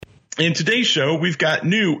In today's show, we've got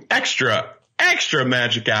new extra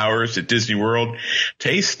magic hours at Disney World.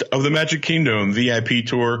 Taste of the Magic Kingdom VIP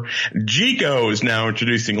tour. Chico is now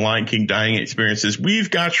introducing Lion King dining experiences. We've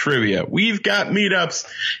got trivia. We've got meetups.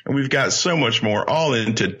 And we've got so much more, all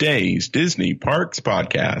in today's Disney Parks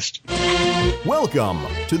Podcast. Welcome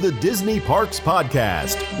to the Disney Parks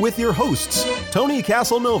Podcast with your hosts, Tony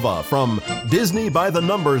Casanova from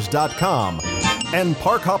DisneyByTheNumbers.com and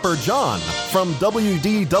Parkhopper John from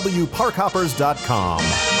WDWParkhoppers.com.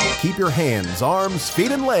 Keep your hands, arms,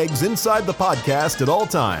 feet, and legs inside the podcast at all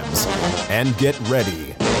times. And get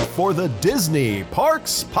ready for the Disney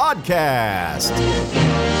Parks Podcast.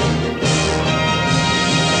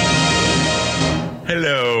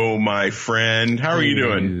 Hello, my friend. How are you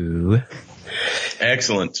doing?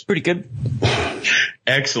 Excellent. Pretty good.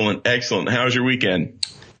 Excellent. How's your weekend?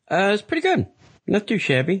 It's pretty good. Not too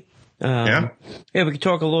shabby. Yeah, we could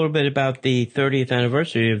talk a little bit about the 30th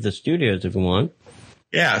anniversary of the studios if you want.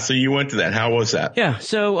 Yeah, so you went to that. How was that? Yeah,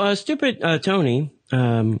 so stupid Tony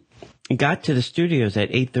got to the studios at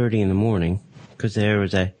 8:30 in the morning because there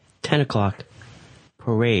was a 10 o'clock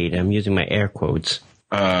parade. I'm using my air quotes.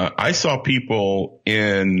 I saw people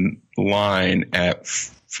in line at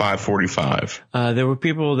 5:45. There were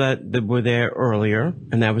people that were there earlier,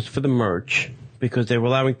 and that was for the merch because they were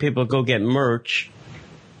allowing people to go get merch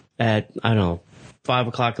at, 5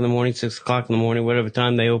 o'clock in the morning, 6 o'clock in the morning, whatever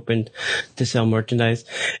time they opened to sell merchandise.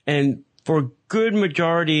 And for a good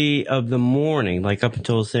majority of the morning, like up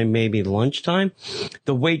until, say, maybe lunchtime,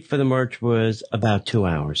 the wait for the merch was about 2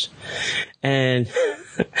 hours. And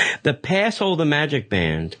the Pass Holder Magic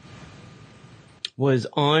Band was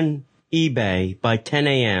on eBay by 10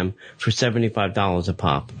 a.m. for $75 a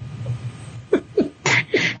pop.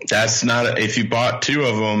 That's not, if you bought two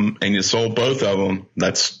of them and you sold both of them,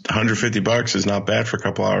 that's $150 is not bad for a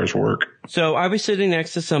couple hours work. So I was sitting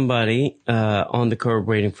next to somebody on the curb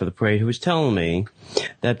waiting for the parade who was telling me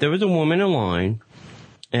that there was a woman in line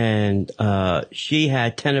and she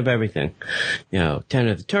had 10 of everything. 10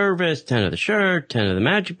 of the Turvis, 10 of the shirt, 10 of the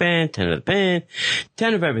Magic Band, 10 of the pen,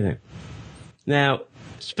 10 of everything. Now,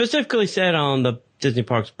 specifically said on the Disney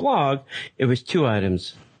Parks blog, it was 2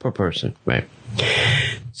 items per person, right?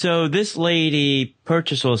 So this lady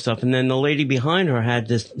purchased all the stuff, and then the lady behind her had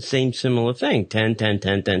this same similar thing, 10, 10,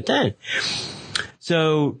 10, 10, 10.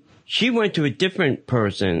 So she went to a different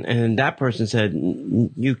person, and that person said,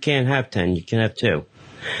 you can't have 10, you can have 2.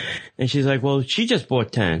 And she's like, well, she just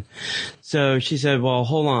bought 10. So she said, well,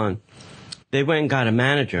 hold on. They went and got a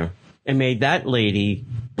manager and made that lady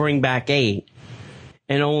bring back 8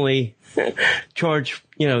 and only charge,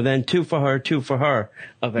 then 2 for her, 2 for her.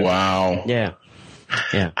 Wow. Yeah.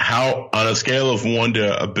 Yeah. How, on a scale of 1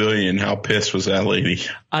 to a billion, how pissed was that lady?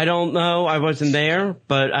 I don't know. I wasn't there,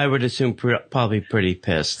 but I would assume probably pretty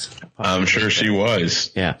pissed. I'm sure she was.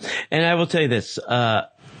 Yeah. And I will tell you this, it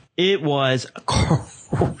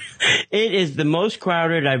is the most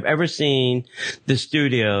crowded I've ever seen the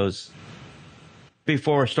studios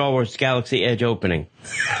before Star Wars Galaxy Edge opening.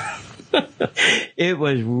 It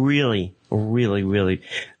was really, really, really,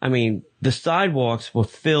 the sidewalks were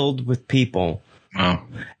filled with people. Wow.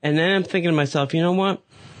 And then I'm thinking to myself, you know what?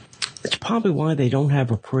 It's probably why they don't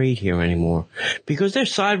have a parade here anymore. Because their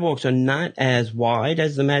sidewalks are not as wide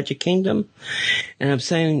as the Magic Kingdom. And I'm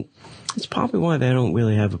saying it's probably why they don't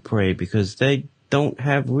really have a parade, because they don't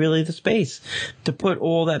have really the space to put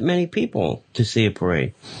all that many people to see a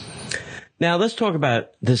parade. Now, let's talk about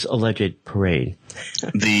this alleged parade.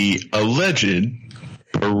 The alleged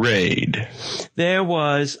parade. There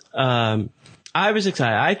was, I was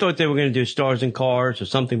excited. I thought they were going to do Stars and Cars or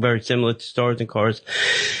something very similar to Stars and Cars.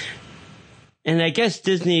 And I guess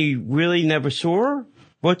Disney really never saw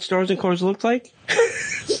what Stars and Cars looked like.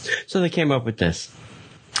 So they came up with this.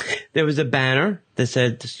 There was a banner that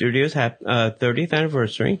said the studio's 30th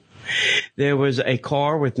anniversary. There was a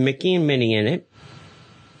car with Mickey and Minnie in it.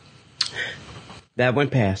 That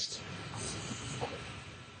went past.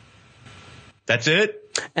 That's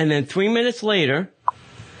it? And then 3 minutes later,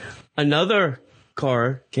 another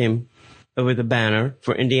car came with a banner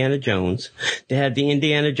for Indiana Jones. They had the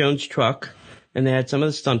Indiana Jones truck, and they had some of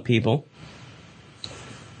the stunt people.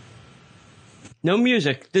 No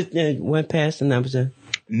music. It went past, and that was it.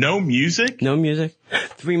 No music? No music.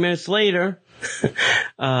 3 minutes later,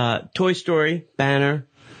 Toy Story, banner,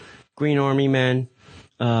 Green Army Men.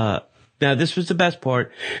 Now, this was the best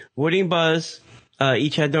part. Woody and Buzz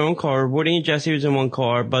each had their own car. Woody and Jessie was in one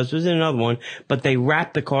car. Buzz was in another one. But they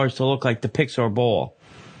wrapped the cars to look like the Pixar ball.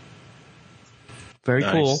 Very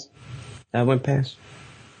cool. That went past.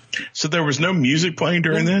 So there was no music playing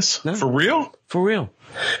during this? No. For real? For real.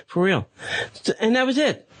 For real. And that was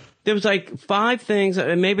it. There was like 5 things.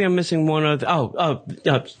 Maybe I'm missing one of.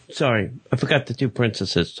 Sorry. I forgot the 2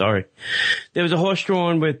 princesses. Sorry. There was a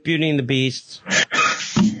horse-drawn with Beauty and the Beast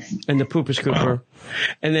and the Pooper Scooper.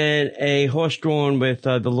 And then a horse-drawn with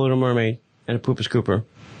the Little Mermaid and a Pooper Scooper.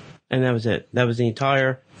 And that was it. That was the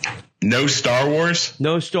entire. No Star Wars?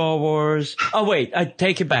 No Star Wars. Oh, wait. I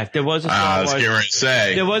take it back. There was a Star Wars. I was going to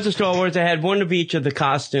say. There was a Star Wars. They had one of each of the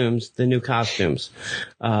costumes, the new costumes.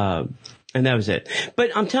 And that was it.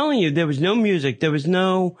 But I'm telling you, there was no music. There was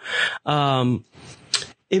no,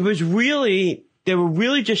 it was really, they were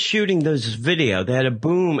really just shooting this video. They had a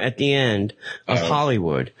boom at the end of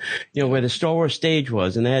Hollywood, you know, where the Star Wars stage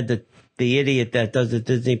was. And they had the idiot that does the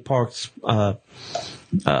Disney parks,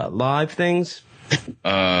 live things.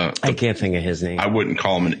 I can't think of his name. I wouldn't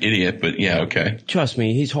call him an idiot, but yeah, okay. Trust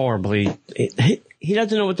me, he's horribly. He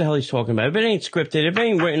doesn't know what the hell he's talking about. If it ain't scripted, if it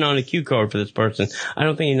ain't written on a cue card for this person, I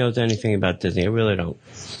don't think he knows anything about Disney. I really don't.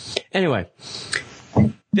 Anyway,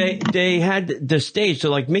 they had the stage,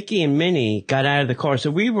 so like Mickey and Minnie got out of the car.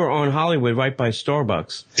 So we were on Hollywood right by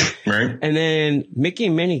Starbucks. Right. And then Mickey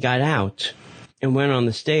and Minnie got out and went on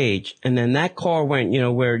the stage. And then that car went, you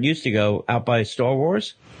know, where it used to go, out by Star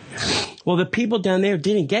Wars. Well, the people down there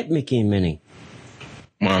didn't get Mickey and Minnie.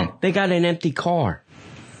 Wow. They got an empty car.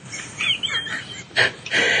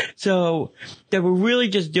 So they were really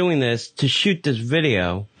just doing this to shoot this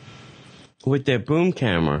video with their boom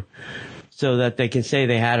camera so that they can say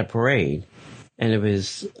they had a parade. And it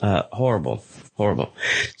was horrible.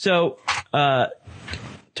 So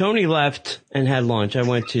Tony left and had lunch. I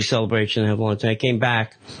went to Celebration and had lunch. I came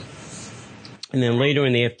back. And then later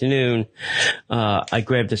in the afternoon, I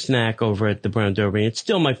grabbed a snack over at the Brown Derby. It's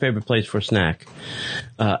still my favorite place for a snack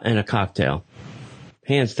and a cocktail.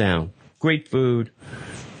 Hands down. Great food,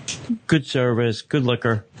 good service, good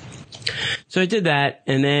liquor. So I did that.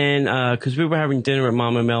 And then, cause we were having dinner at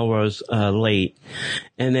Mama Melrose, late.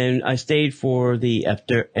 And then I stayed for the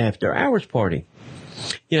after hours party.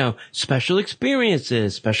 You know, special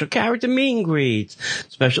experiences, special character meet and greets,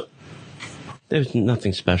 there's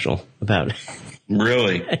nothing special about it.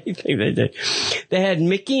 Really? Anything they did. They had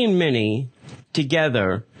Mickey and Minnie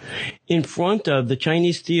together in front of the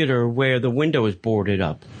Chinese theater where the window is boarded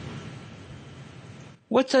up.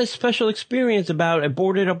 What's a special experience about a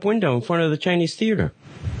boarded up window in front of the Chinese theater?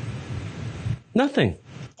 Nothing.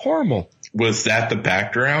 Horrible. Was that the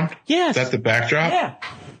background? Yes. Is that the backdrop? Yeah.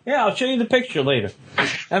 Yeah, I'll show you the picture later.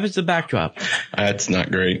 That was the backdrop. That's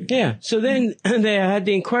not great. Yeah. So then they had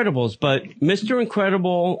the Incredibles, but Mr.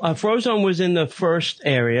 Incredible, Frozone was in the first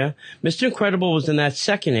area. Mr. Incredible was in that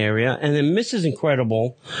second area. And then Mrs.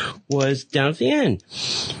 Incredible was down at the end.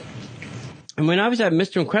 And when I was at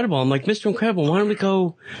Mr. Incredible, I'm like, Mr. Incredible, why don't we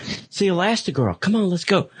go see Elastigirl? Come on, let's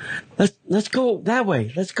go. Let's go that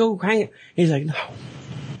way. Let's go hang. He's like, no.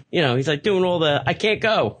 You know, he's like doing all the, I can't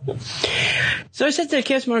go. So I said to the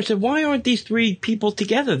cast member, I said, why aren't these 3 people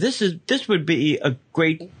together? This would be a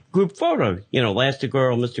great group photo. You know,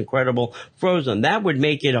 Elastigirl, Mr. Incredible, Frozen. That would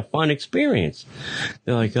make it a fun experience.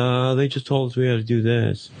 They're like, they just told us we had to do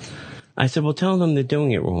this. I said, well, tell them they're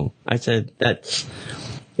doing it wrong. I said, there's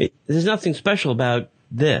nothing special about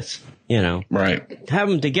this, you know. Right. Have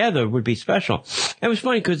them together would be special. It was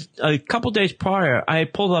funny because a couple days prior, I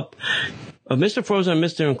had pulled up Mr. Frozen and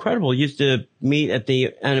Mr. Incredible used to meet at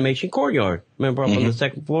the animation courtyard. Remember up on the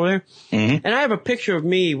second floor there? Mm-hmm. And I have a picture of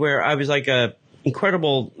me where I was like a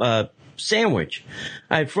incredible sandwich.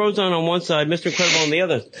 I had Frozen on one side, Mr. Incredible on the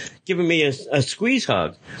other, giving me a squeeze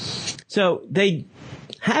hug. So they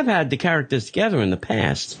have had the characters together in the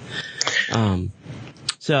past.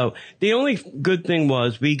 So the only good thing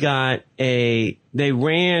was they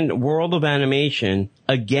ran World of Animation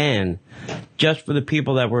again just for the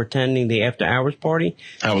people that were attending the after hours party.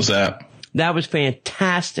 How was that? That was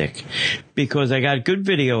fantastic because I got good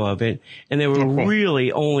video of it and there were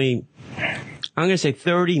really only, I'm going to say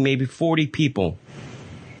 30, maybe 40 people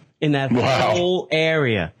in that whole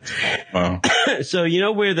area. Wow. So you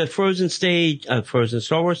know where the Frozen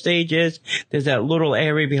Star Wars stage is? There's that little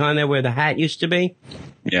area behind there where the hat used to be.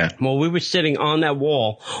 Yeah. Well, we were sitting on that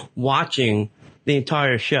wall watching the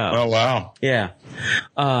entire show. Oh, wow. Yeah.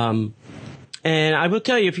 And I will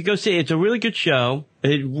tell you, if you go see it, it's a really good show.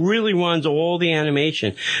 It really runs all the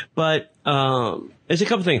animation. But there's a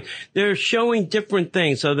couple things. They're showing different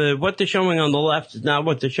things. So what they're showing on the left is not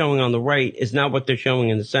what they're showing on the right, is not what they're showing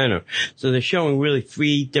in the center. So they're showing really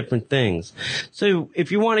 3 different things. So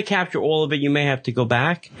if you want to capture all of it, you may have to go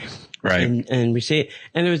back. Right. And we see it.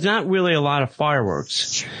 And there's not really a lot of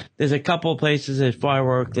fireworks. There's a couple of places there's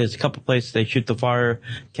fireworks. There's a couple of places they shoot the fire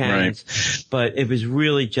cannons. Right. But it was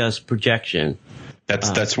really just projection.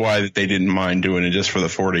 That's why they didn't mind doing it just for the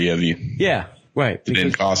 40 of you. Yeah, right. It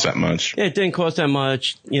didn't cost that much. It didn't cost that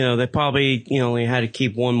much. They probably, only had to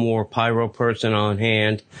keep one more pyro person on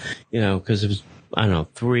hand, because it was, I don't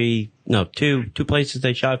know, two places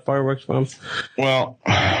they shot fireworks from. Well,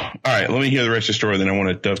 all right, let me hear the rest of the story, then I want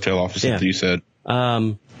to dovetail off of something you said.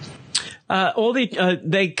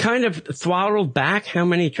 They kind of throttled back how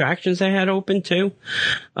many attractions they had open too.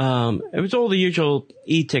 It was all the usual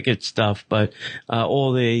e-ticket stuff, but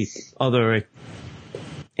all the other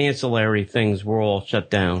ancillary things were all shut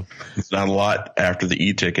down. It's not a lot after the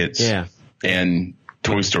e-tickets. Yeah. And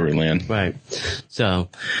Toy Story Land. Right. So,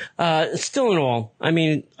 still in all, I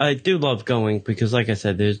mean, I do love going because, like I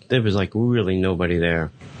said, there was like really nobody there.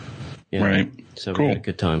 Right. So cool. We had a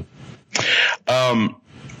good time.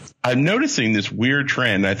 I'm noticing this weird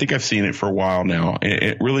trend. I think I've seen it for a while now.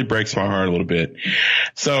 It really breaks my heart a little bit.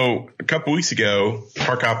 So a couple weeks ago,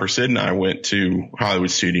 Park Hopper Sid and I went to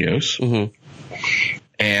Hollywood Studios,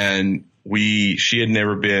 and she had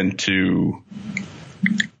never been to.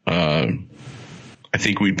 I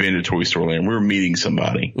think we'd been to Toy Story Land. We were meeting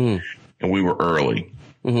somebody, and we were early.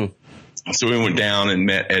 So we went down and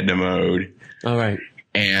met Edna Mode. All right.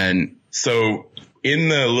 And so in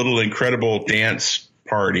the little incredible dance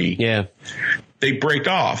party, they break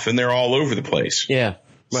off and they're all over the place. Yeah.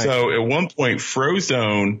 Right. So at one point,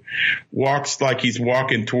 Frozone walks like he's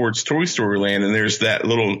walking towards Toy Story Land, and there's that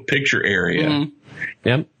little picture area.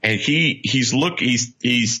 Yep. And he's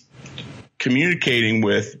communicating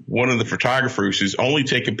with one of the photographers who's only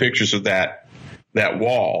taking pictures of that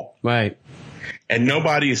wall. Right. And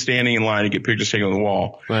nobody is standing in line to get pictures taken on the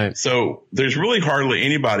wall. Right. So there's really hardly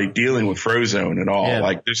anybody dealing with Frozone at all. Yeah.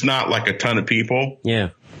 Like there's not like a ton of people. Yeah.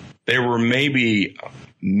 There were maybe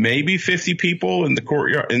 50 people in the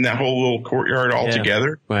courtyard, in that whole little courtyard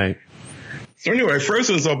altogether. Right. So anyway,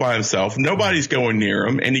 Frozone's all by himself. Nobody's going near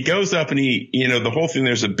him. And he goes up and the whole thing,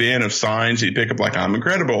 there's a bin of signs he'd pick up like I'm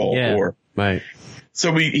incredible. Yeah. Right.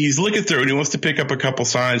 So he's looking through and he wants to pick up a couple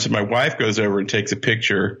signs, and my wife goes over and takes a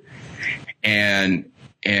picture, and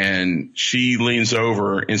she leans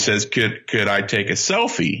over and says, could I take a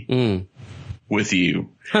selfie with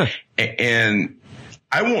you? Huh. And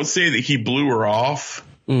I won't say that he blew her off,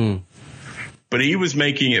 but he was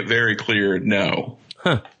making it very clear no.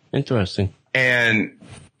 Huh. Interesting. And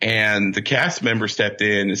the cast member stepped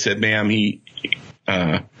in and said, ma'am, he's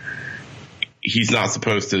not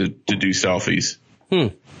supposed to do selfies.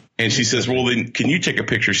 And she says, well, then can you take a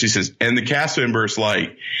picture? She says, and the cast member's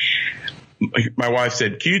like, my wife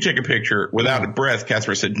said, can you take a picture? Without a breath, cast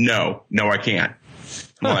member said, no, I can't.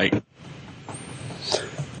 I'm like,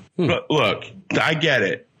 look, I get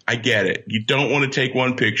it. You don't want to take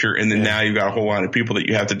one picture and then now you've got a whole line of people that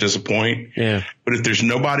you have to disappoint. Yeah. But if there's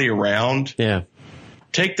nobody around,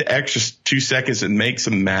 take the extra 2 seconds and make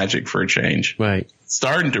some magic for a change. Right. It's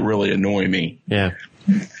starting to really annoy me. Yeah.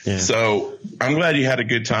 So I'm glad you had a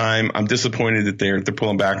good time. I'm disappointed that they're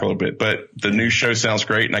pulling back a little bit, but the new show sounds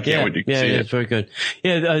great, and I can't wait to see it. Yeah, it's very good.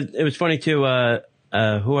 Yeah, it was funny too.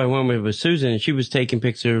 Who I went with was Susan, and she was taking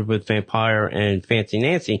pictures with Vampire and Fancy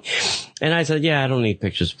Nancy. And I said, I don't need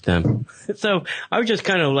pictures with them. So I was just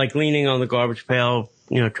kind of like leaning on the garbage pail,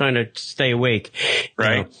 trying to stay awake.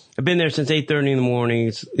 Right. I've been there since 8:30 in the morning.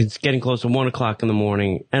 It's getting close to 1 o'clock in the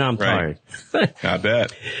morning, and I'm tired. I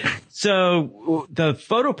bet. So the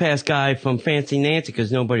PhotoPass guy from Fancy Nancy,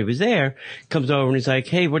 because nobody was there, comes over and he's like,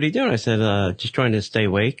 hey, what are you doing? I said, just trying to stay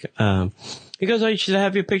awake. He goes, you should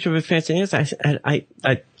have your picture with Fancy Nancy. I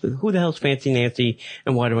said, who the hell's Fancy Nancy,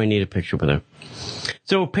 and why do I need a picture with her?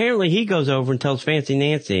 So apparently he goes over and tells Fancy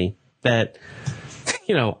Nancy that,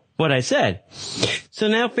 what I said. So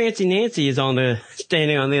now Fancy Nancy is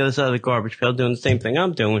standing on the other side of the garbage pail doing the same thing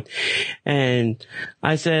I'm doing. And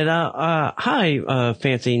I said, hi,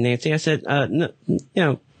 Fancy Nancy. I said, no,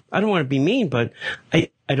 I don't want to be mean, but I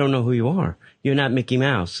don't know who you are. You're not Mickey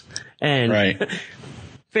Mouse. And right.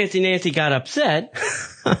 Fancy Nancy got upset,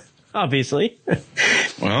 obviously.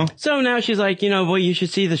 Well, so now she's like, well, you should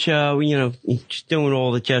see the show. She's doing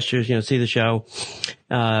all the gestures, see the show.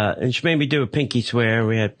 And she made me do a pinky swear.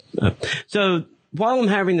 We had, so while I'm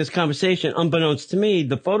having this conversation, unbeknownst to me,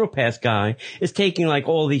 the PhotoPass guy is taking like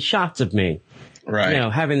all these shots of me.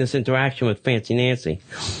 Right. Having this interaction with Fancy Nancy.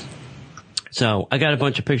 So I got a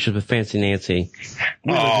bunch of pictures with Fancy Nancy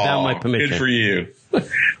without my permission. Good for you.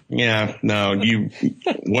 Yeah, no,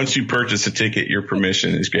 once you purchase a ticket, your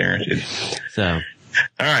permission is guaranteed. So. All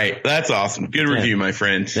right. That's awesome. Good review, my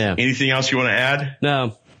friend. Yeah. Anything else you want to add?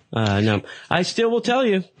 No. No. I still will tell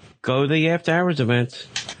you, go to the after hours events.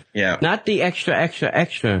 Yeah. Not the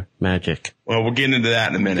extra magic. Well, we'll get into that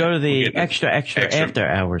in a minute. Go to the extra after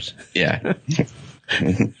hours. Yeah.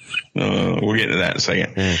 We'll get into that in a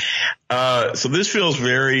second. Yeah. So this feels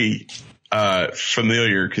very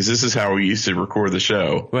familiar because this is how we used to record the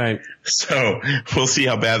show. Right. So we'll see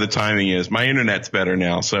how bad the timing is. My internet's better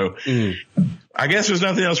now, so I guess there's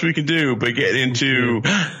nothing else we can do but get into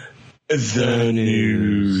the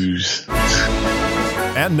news.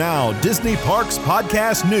 And now, Disney Parks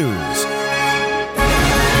Podcast News.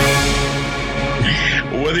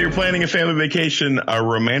 Whether you're planning a family vacation, a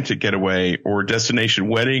romantic getaway, or a destination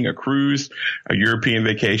wedding, a cruise, a European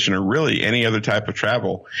vacation, or really any other type of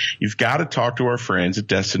travel, you've got to talk to our friends at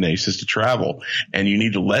Destinations to Travel, and you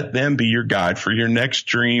need to let them be your guide for your next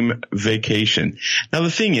dream vacation. Now,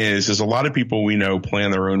 the thing is a lot of people we know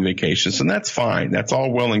plan their own vacations, and that's fine. That's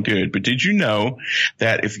all well and good. But did you know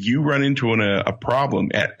that if you run into a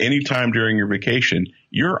problem at any time during your vacation,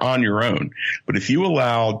 you're on your own. But if you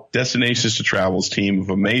allow Destinations to Travel's team of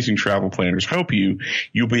amazing travel planners help you,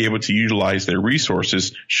 you'll be able to utilize their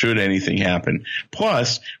resources should anything happen.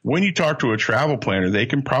 Plus, when you talk to a travel planner, they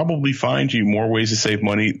can probably find you more ways to save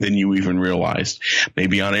money than you even realized.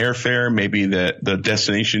 Maybe on airfare, maybe the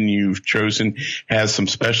destination you've chosen has some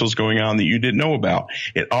specials going on that you didn't know about.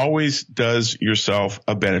 It always does yourself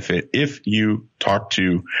a benefit if you talk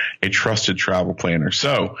to a trusted travel planner.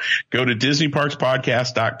 So go to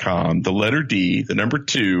DisneyParksPodcast.com, the letter D, the number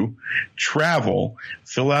 2, travel,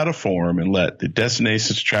 fill out a form, and let the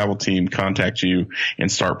Destinations Travel team contact you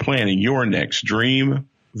and start planning your next dream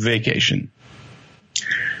vacation.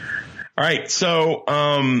 All right. So,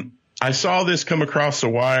 I saw this come across the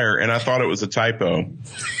wire and I thought it was a typo.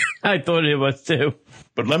 I thought it was too.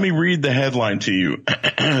 But let me read the headline to you.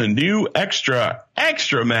 New extra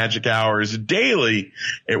magic hours daily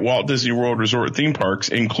at Walt Disney World Resort theme parks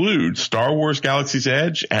include Star Wars Galaxy's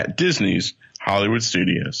Edge at Disney's Hollywood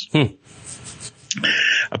Studios.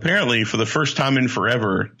 Apparently, for the first time in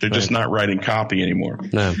forever, they're just not writing copy anymore.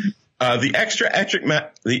 No. The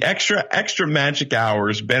extra magic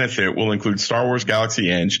hours benefit will include Star Wars Galaxy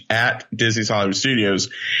Edge at Disney's Hollywood Studios,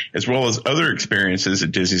 as well as other experiences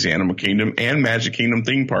at Disney's Animal Kingdom and Magic Kingdom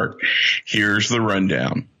theme park. Here's the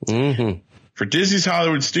rundown. For Disney's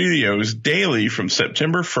Hollywood Studios, daily from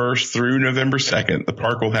September 1st through November 2nd, the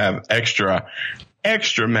park will have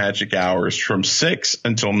extra magic hours from 6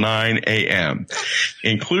 until 9 a.m.,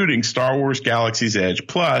 including Star Wars Galaxy's Edge,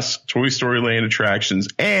 plus Toy Story Land attractions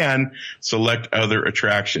and select other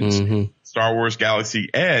attractions. Star Wars Galaxy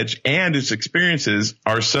Edge and its experiences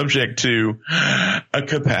are subject to a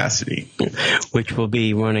capacity, which will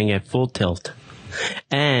be running at full tilt,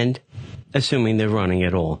 and assuming they're running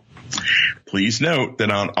at all. Please note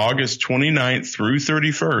that on August 29th through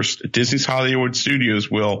 31st, Disney's Hollywood Studios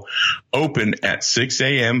will open at 6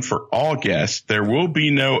 a.m. for all guests. There will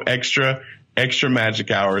be no extra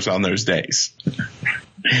magic hours on those days.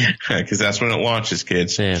 Because that's when it launches,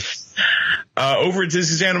 kids. Yeah. Over at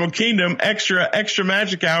Disney's Animal Kingdom, extra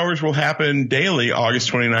magic hours will happen daily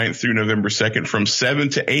August 29th through November 2nd from 7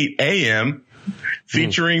 to 8 a.m.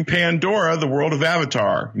 featuring Pandora, the World of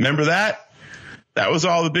Avatar. Remember that? That was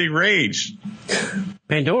all the big rage.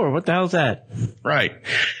 Pandora, what the hell's that? Right.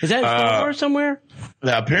 Is that in Star Wars somewhere?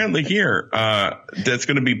 Apparently here, that's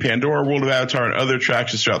going to be Pandora, World of Avatar, and other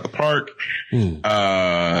attractions throughout the park. And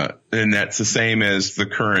that's the same as the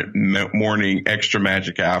current morning extra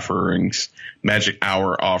magic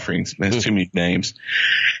hour offerings. That's too many names.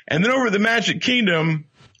 And then over the Magic Kingdom,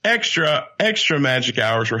 extra magic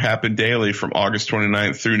hours will happen daily from August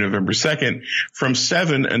 29th through November 2nd from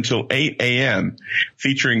 7 until 8 a.m.,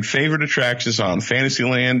 featuring favorite attractions on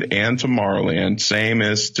Fantasyland and Tomorrowland, same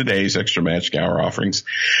as today's extra magic hour offerings.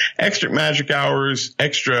 Extra magic hours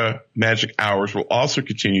will also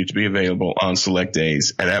continue to be available on select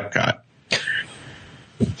days at Epcot.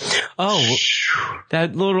 Oh,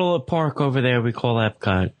 that little park over there we call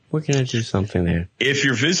Epcot. We're going to do something there. If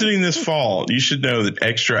you're visiting this fall, you should know that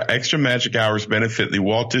extra magic hours benefit the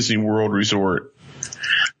Walt Disney World Resort.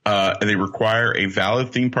 And they require a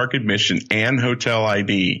valid theme park admission and hotel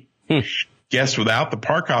ID. Guests without the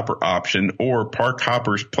Park Hopper option or Park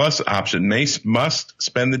Hoppers Plus option must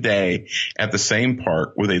spend the day at the same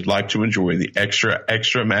park where they'd like to enjoy the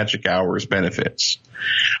extra magic hours benefits.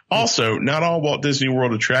 Also, not all Walt Disney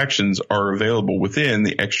World attractions are available within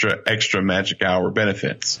the extra magic hour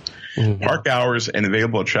benefits. Park hours and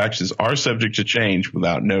available attractions are subject to change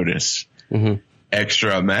without notice.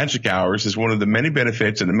 Extra magic hours is one of the many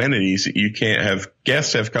benefits and amenities that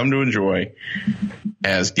guests have come to enjoy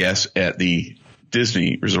as guests at the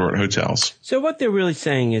Disney Resort hotels. So what they're really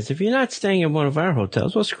saying is, if you're not staying in one of our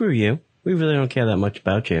hotels, well, screw you. We really don't care that much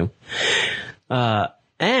about you.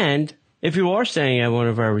 And if you are staying at one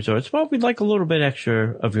of our resorts, well, we'd like a little bit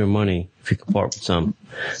extra of your money if you can part with some.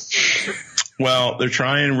 Well, they're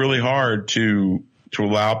trying really hard to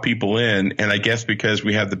allow people in, and I guess because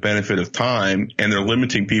we have the benefit of time, and they're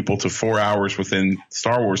limiting people to 4 hours within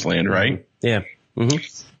Star Wars Land, right? Yeah. Mm-hmm.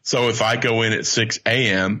 So if I go in at 6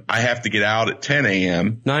 a.m., I have to get out at 10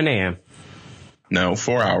 a.m. 9 a.m. No,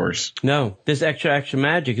 4 hours. No, this extra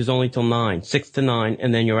magic is only till 9, 6 to 9,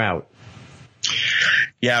 and then you're out.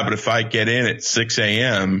 Yeah, but if I get in at 6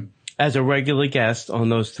 a.m. as a regular guest on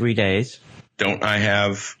those 3 days, don't I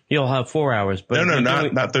have? You'll have 4 hours. But No,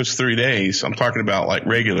 not those 3 days. I'm talking about like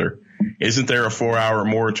regular. Isn't there a 4-hour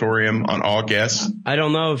moratorium on all guests? I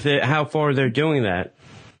don't know how far they're doing that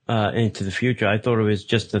into the future. I thought it was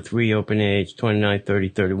just the 3 open age, 29, 30,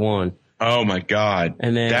 31. Oh my God.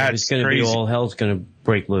 And then it's going to be all hell's going to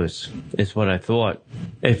break loose, is what I thought.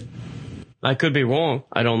 If I could be wrong,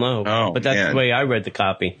 I don't know. Oh, but that's the way I read the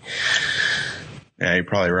copy. Yeah, you're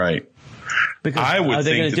probably right. Because are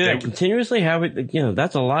they going to do that continuously?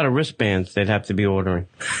 That's a lot of wristbands they'd have to be ordering.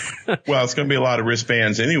 Well, it's going to be a lot of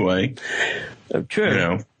wristbands anyway.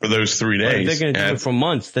 True. For those 3 days. Well, if they're going to do it for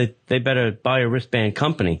months, they better buy a wristband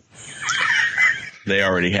company. They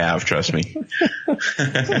already have, trust me.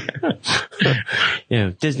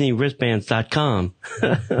 DisneyWristbands.com.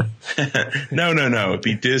 No. It'd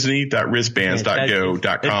be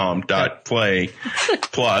Disney.wristbands.go.com.play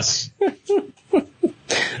plus.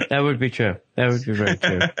 That would be true. That would be very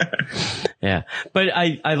true. Yeah. But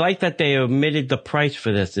I like that they omitted the price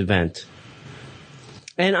for this event.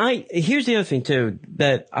 And here's the other thing too,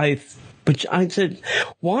 that I said,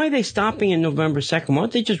 why are they stopping in November 2nd? Why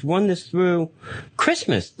don't they just run this through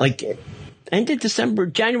Christmas? Like, end of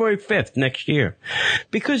January 5th next year.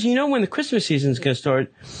 Because when the Christmas season's going to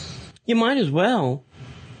start, you might as well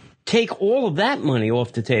take all of that money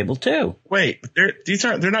off the table too. Wait,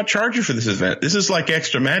 they're not charging for this event. This is like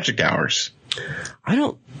extra magic hours.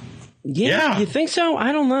 Yeah. You think so?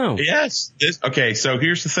 I don't know. Yes. Okay. So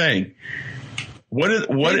here's the thing. It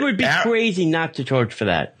would be crazy not to charge for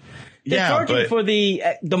that. They're charging for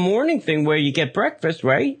the morning thing where you get breakfast,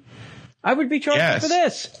 right? I would be charging for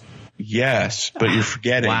this. Yes, but you're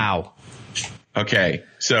forgetting. Wow. Okay,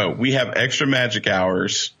 so we have extra magic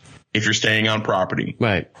hours if you're staying on property.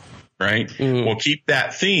 Right. Mm-hmm. We'll keep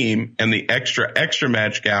that theme, and the extra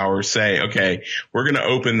magic hours say, okay, we're going to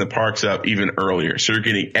open the parks up even earlier. So you're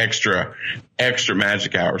getting extra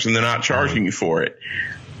magic hours, and they're not charging you for it.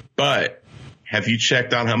 But have you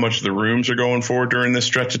checked on how much the rooms are going for during this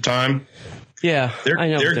stretch of time? Yeah, they're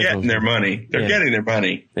getting their money. They're getting their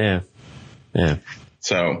money. Yeah.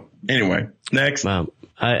 So anyway, next. Wow,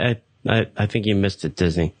 I think you missed it,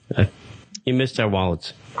 Disney. You missed our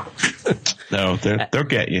wallets. No, they'll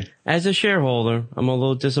get you. As a shareholder, I'm a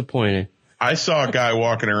little disappointed. I saw a guy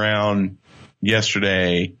walking around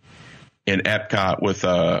yesterday in Epcot with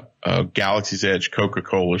a Galaxy's Edge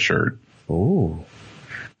Coca-Cola shirt. Ooh.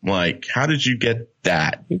 Like, how did you get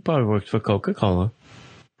that? He probably works for Coca-Cola.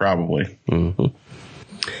 Probably. Mm-hmm.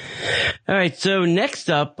 All right. So next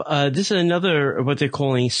up, this is another, what they're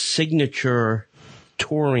calling signature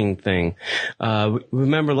touring thing.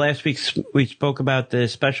 Remember last week we spoke about the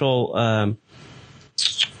special,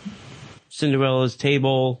 Cinderella's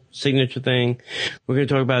Table signature thing. We're going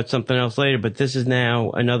to talk about something else later, but this is now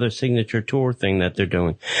another signature tour thing that they're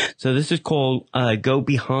doing. So this is called Go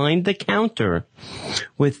Behind the Counter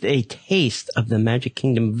with a Taste of the Magic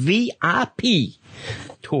Kingdom VIP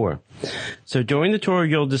tour. So during the tour,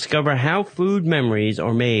 you'll discover how food memories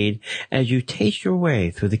are made as you taste your way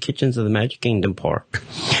through the kitchens of the Magic Kingdom Park.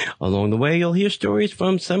 Along the way, you'll hear stories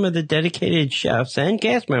from some of the dedicated chefs and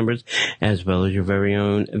cast members, as well as your very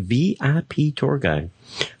own VIP tour guide.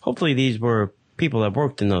 Hopefully these were people that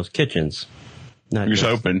worked in those kitchens. Here's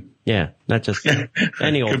hoping. Yeah, not just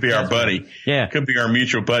any old. Could be our buddy. Yeah. Could be our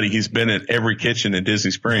mutual buddy. He's been at every kitchen in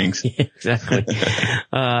Disney Springs. Yeah, exactly.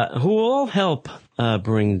 Who will all help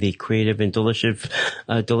bring the creative and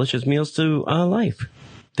delicious meals to life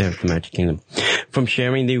there at the Magic Kingdom. From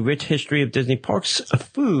sharing the rich history of Disney Parks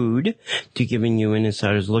food to giving you an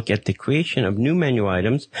insider's look at the creation of new menu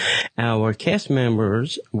items, our cast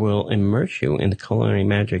members will immerse you in the culinary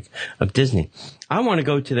magic of Disney. I want to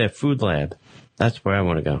go to their food lab. That's where I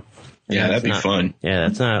want to go. Yeah, that'd be fun. Yeah,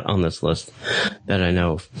 that's not on this list that I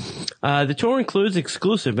know of. The tour includes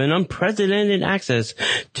exclusive and unprecedented access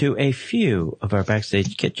to a few of our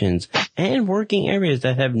backstage kitchens and working areas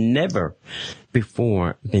that have never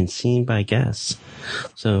before been seen by guests.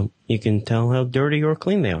 So you can tell how dirty or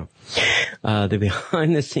clean they are. The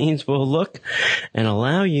behind the scenes will look and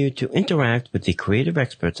allow you to interact with the creative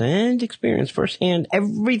experts and experience firsthand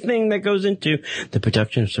everything that goes into the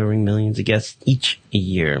production of serving millions of guests each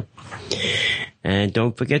year. And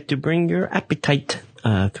don't forget to bring your appetite.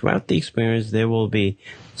 Throughout the experience, there will be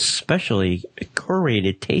specially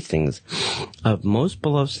curated tastings of most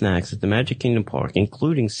beloved snacks at the Magic Kingdom Park,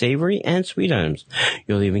 including savory and sweet items.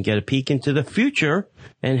 You'll even get a peek into the future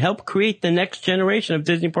and help create the next generation of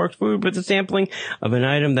Disney Parks food with a sampling of an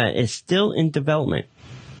item that is still in development.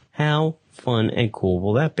 How fun and cool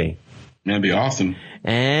will that be? That'd be awesome.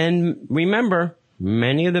 And remember,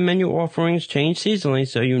 many of the menu offerings change seasonally,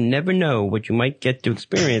 so you never know what you might get to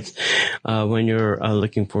experience when you're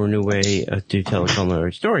looking for a new way to tell a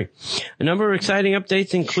culinary story. A number of exciting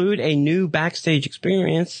updates include a new backstage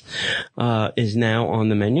experience is now on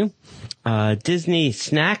the menu. Disney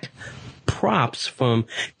snack props from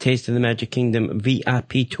Taste of the Magic Kingdom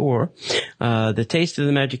VIP Tour. The Taste of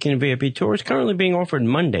the Magic Kingdom VIP Tour is currently being offered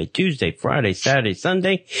Monday, Tuesday, Friday, Saturday,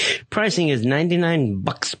 Sunday. Pricing is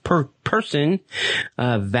 $99 per person.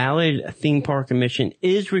 Valid theme park admission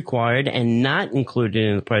is required and not included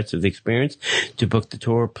in the price of the experience. To book the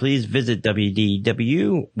tour, please visit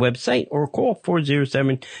WDW website or call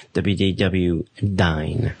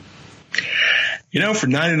 407-WDW-DINE. You know, for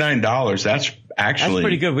 $99, that's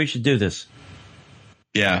pretty good. We should do this.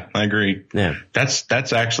 Yeah, I agree. Yeah. That's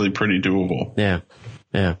actually pretty doable. Yeah.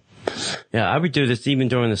 Yeah. Yeah, I would do this even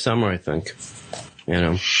during the summer, I think. You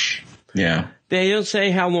know. Yeah. They don't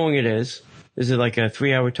say how long it is. Is it like a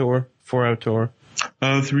 3-hour tour? 4-hour tour?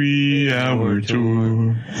 A 3-hour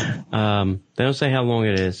tour. They don't say how long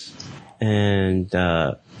it is. And,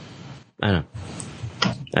 I don't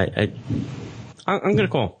know. I'm gonna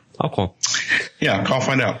call. I'll call. Yeah, call,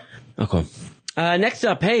 find out. I'll call. Next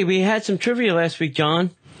up, hey, we had some trivia last week, John.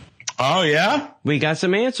 Oh, yeah? We got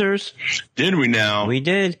some answers. Did we now? We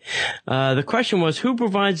did. The question was, who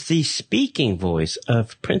provides the speaking voice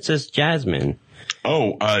of Princess Jasmine?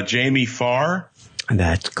 Oh, Jamie Farr?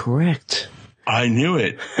 That's correct. I knew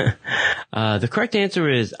it. The correct answer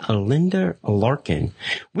is Linda Larkin.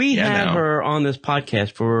 We have her on this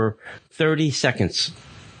podcast for 30 seconds.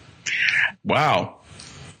 Wow.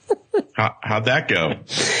 How'd that go?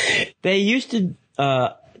 They used to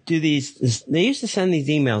do these. They used to send these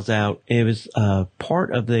emails out. It was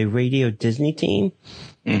part of the Radio Disney team,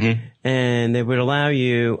 and they would allow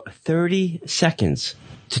you 30 seconds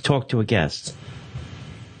to talk to a guest.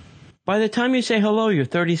 By the time you say hello, your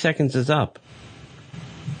 30 seconds is up.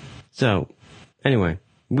 So, anyway,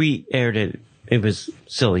 we aired it. It was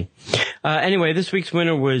silly. Anyway, this week's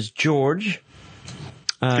winner was George.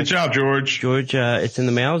 Good job, George. George, it's in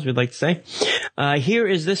the mail, as we'd like to say. Here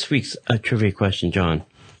is this week's trivia question, John.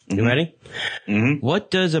 You ready? Mm-hmm.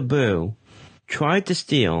 What does Abu try to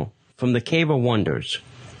steal from the Cave of Wonders?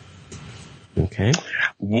 Okay.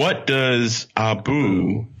 What does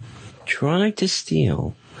Abu try to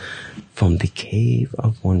steal from the Cave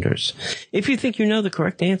of Wonders? If you think you know the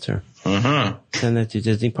correct answer, send that to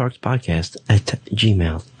Disney Parks Podcast at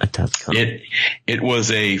gmail.com. It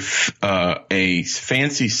was a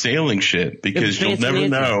fancy sailing ship, because you'll never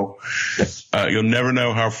know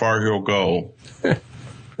how far he'll go.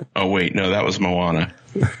 Oh wait, no, that was Moana.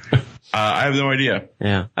 I have no idea.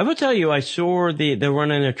 Yeah, I will tell you, I saw they're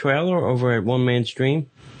running a trailer over at One Man's Dream.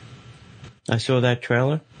 I saw that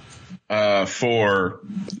trailer. For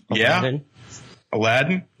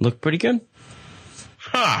Aladdin looked pretty good.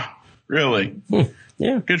 Really?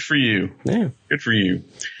 Yeah. Good for you. Yeah. Good for you.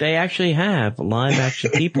 They actually have live action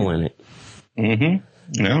people in it.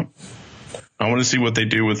 Yeah. I want to see what they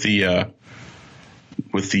do with the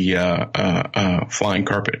flying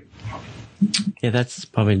carpet. Yeah, that's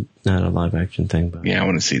probably not a live action thing, but yeah, I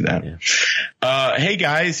want to see that. Yeah. Hey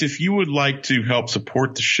guys, if you would like to help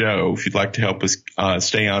support the show, if you'd like to help us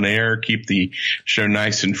stay on air, keep the show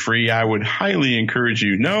nice and free, I would highly encourage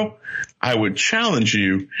you. No, I would challenge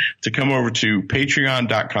you to come over to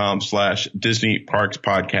patreon.com/Disney Parks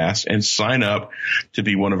Podcast and sign up to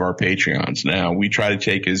be one of our Patreons. Now, we try to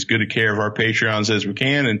take as good a care of our Patreons as we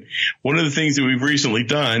can. And one of the things that we've recently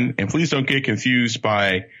done, and please don't get confused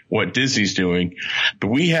by what Disney's doing, but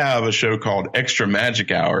we have a show called Extra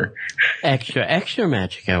Magic Hour. Extra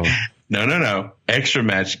Magic Hour. No. Extra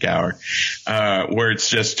Magic Hour, where it's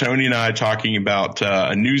just Tony and I talking about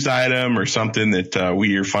a news item or something that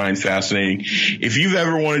we find fascinating. If you've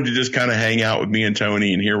ever wanted to just kind of hang out with me and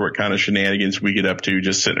Tony and hear what kind of shenanigans we get up to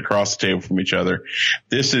just sitting across the table from each other,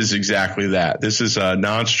 this is exactly that. This is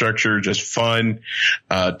non-structured, just fun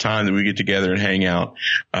time that we get together and hang out.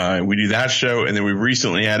 We do that show, and then we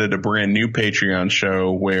recently added a brand new Patreon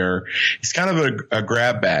show where it's kind of a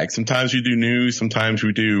grab bag. Sometimes we do news, sometimes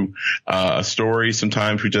we do a story.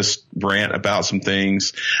 Sometimes we just rant about some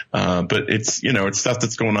things, but it's stuff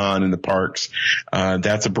that's going on in the parks.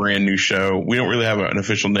 That's a brand new show. We don't really have an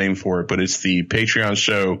official name for it, but it's the Patreon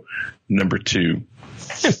show number 2.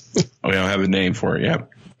 We don't have a name for it yet.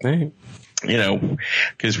 Right.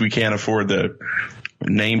 Because we can't afford to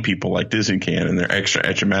name people like Disney can in their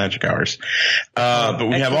extra magic hours. But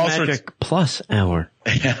we have all sorts plus hour.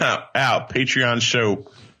 Patreon show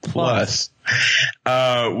plus.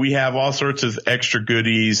 We have all sorts of extra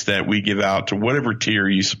goodies that we give out to whatever tier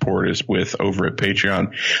you support us with over at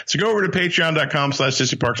Patreon. So go over to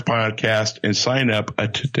patreon.com/Disney Parks Podcast and sign up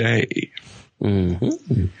today.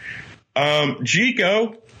 Mm-hmm.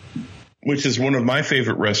 Chico, which is one of my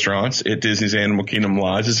favorite restaurants at Disney's Animal Kingdom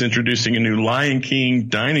Lodge, is introducing a new Lion King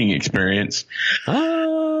dining experience.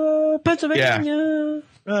 Pennsylvania.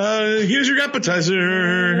 Yeah. Here's your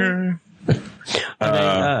appetizer.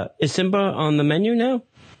 Is Simba on the menu now?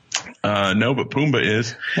 No, but Pumbaa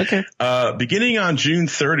is. Okay. Beginning on June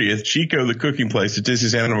 30th, Chico, the cooking place at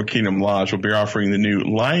Disney's Animal Kingdom Lodge, will be offering the new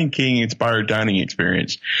Lion King-inspired dining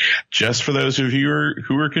experience. Just for those of you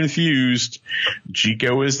who are confused,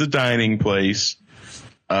 Chico is the dining place.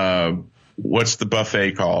 What's the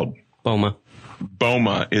buffet called?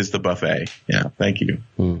 Boma is the buffet. Yeah, thank you.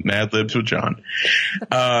 Mad Libs with John.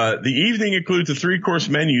 The evening includes a 3-course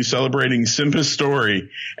menu celebrating Simba's story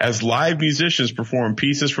as live musicians perform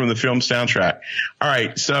pieces from the film soundtrack. All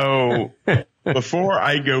right, so before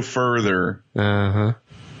I go further,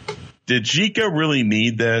 did Chico really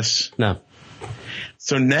need this? No.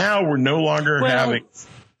 So now we're no longer having...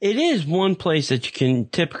 It is one place that you can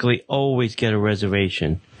typically always get a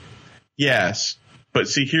reservation. Yes, but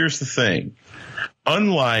see, here's the thing.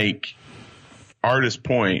 Unlike Artist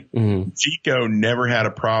Point, Chico never had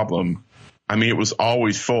a problem. I mean, it was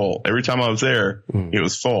always full. Every time I was there, it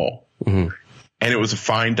was full. And it was a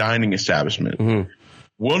fine dining establishment.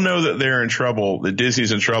 We'll know that they're in trouble, that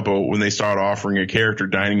Disney's in trouble, when they start offering a character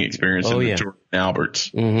dining experience in Victoria and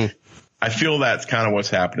Albert's. I feel that's kind of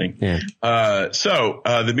what's happening. Yeah. So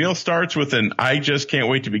the meal starts with an I Just Can't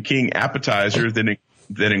Wait to Be King appetizer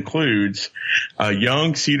that includes a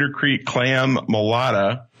young Cedar Creek clam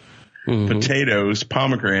malata, potatoes,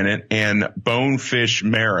 pomegranate, and bonefish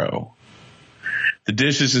marrow. The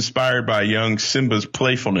dish is inspired by young Simba's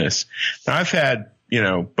playfulness. Now, I've had,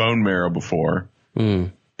 bone marrow before,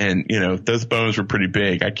 and, those bones were pretty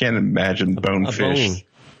big. I can't imagine bonefish.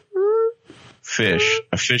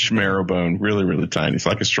 A fish marrow bone, really, really tiny. It's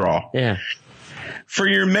like a straw. Yeah. For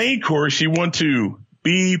your main course, you want to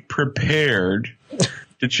be prepared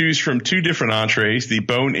to choose from 2 different entrees. The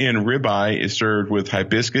bone-in ribeye is served with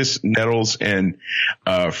hibiscus, nettles, and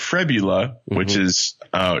frebula, which is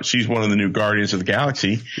she's one of the new Guardians of the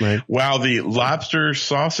Galaxy. Right. While the lobster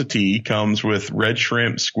saucity comes with red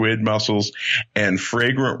shrimp, squid, mussels, and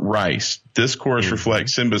fragrant rice. This course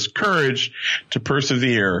reflects Simba's courage to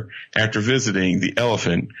persevere after visiting the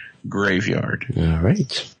elephant graveyard. All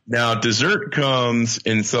right. Now, dessert comes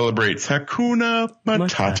and celebrates Hakuna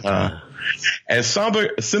Matata. As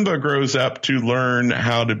Simba grows up to learn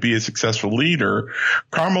how to be a successful leader,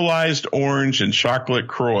 caramelized orange and chocolate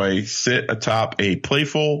croix sit atop a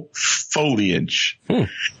playful foliage.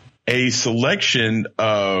 A selection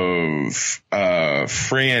of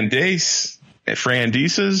friandises.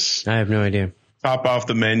 I have no idea. Top off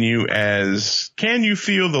the menu as Can You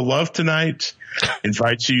Feel the Love Tonight?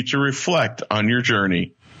 Invites you to reflect on your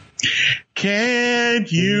journey. Can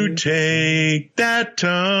you take that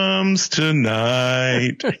Tums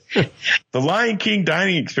tonight? The Lion King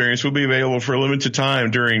dining experience will be available for a limited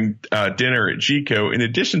time during dinner at Chico. In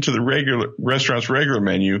addition to the restaurant's regular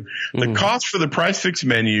menu, the cost for the Price Fix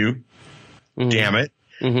menu, damn it,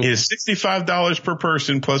 is $65 per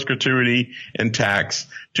person plus gratuity and tax.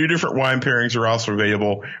 2 different wine pairings are also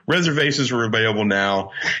available. Reservations are available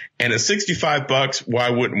now. And at $65,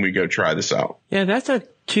 why wouldn't we go try this out? Yeah, that's not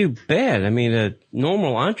too bad. I mean, a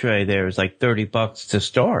normal entree there is like $30 to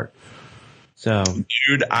start. So,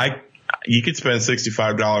 dude, you could spend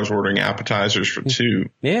 $65 ordering appetizers for 2.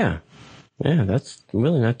 Yeah. Yeah, that's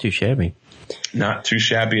really not too shabby. Not too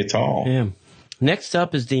shabby at all. Yeah. Next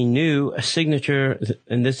up is the new signature,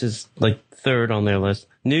 and this is like third on their list.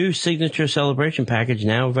 New signature celebration package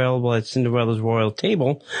now available at Cinderella's Royal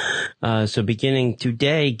Table. So beginning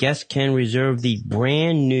today, guests can reserve the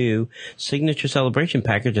brand new signature celebration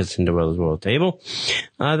package at Cinderella's Royal Table.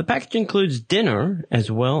 The package includes dinner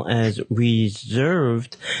as well as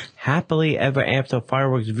reserved happily ever after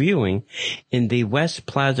fireworks viewing in the West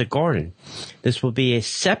Plaza Garden. This will be a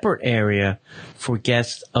separate area for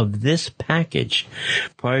guests of this package.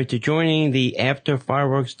 Prior to joining the after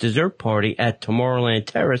fireworks dessert party at Tomorrowland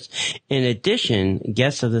Terrace, in addition,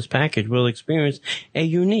 guests of this package will experience a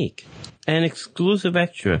unique and exclusive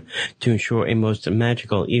extra to ensure a most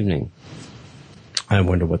magical evening. I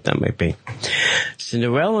wonder what that might be.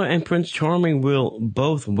 Cinderella and Prince Charming will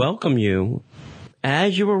both welcome you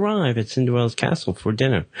as you arrive at Cinderella's castle for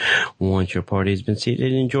dinner. Once your party has been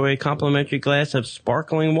seated, enjoy a complimentary glass of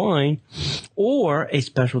sparkling wine or a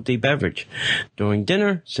specialty beverage. During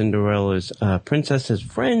dinner, Cinderella's princess's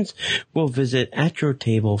friends will visit at your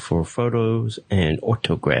table for photos and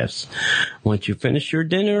autographs. Once you finish your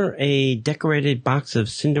dinner, a decorated box of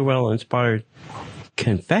Cinderella-inspired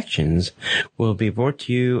confections will be brought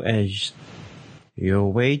to you as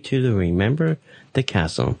your way to Remember the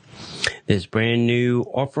Castle. This brand new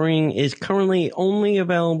offering is currently only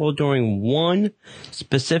available during one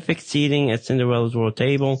specific seating at Cinderella's Royal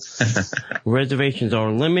Table. Reservations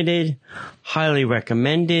are limited. Highly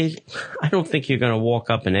recommended. I don't think you're going to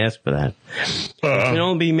walk up and ask for that. It can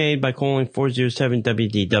only be made by calling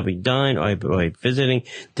 407-WDW-DINE or by visiting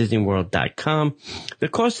DisneyWorld.com. The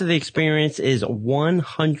cost of the experience is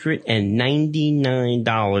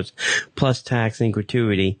 $199 plus tax and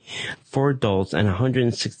gratuity for adults and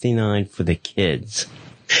 $169 for the kids.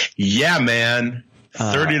 Yeah, man.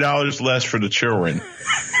 $30 less for the children.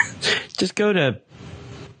 Just go to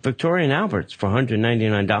Victoria and Albert's for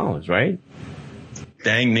 $199, right?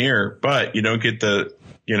 Dang near, but you don't get the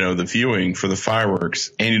viewing for the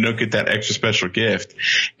fireworks, and you don't get that extra special gift,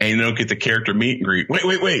 and you don't get the character meet and greet.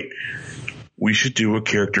 Wait. We should do a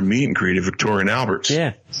character meet and greet at Victoria and Albert's.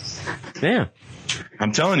 Yeah.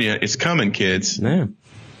 I'm telling you, it's coming, kids. Yeah.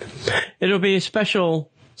 It'll be a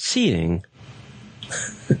special seating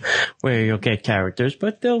where you'll get characters,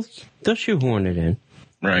 but they'll shoehorn it in.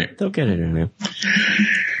 Right. They'll get it in there.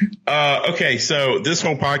 Okay, so this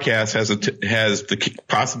whole podcast has the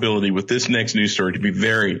possibility with this next news story to be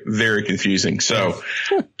very, very confusing. So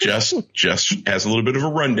just as a little bit of a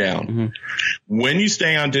rundown. Mm-hmm. When you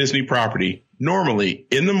stay on Disney property, normally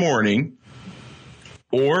in the morning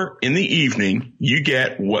or in the evening, you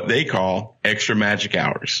get what they call extra magic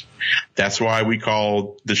hours. That's why we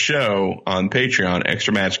call the show on Patreon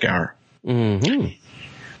Extra Magic Hour. Mm-hmm.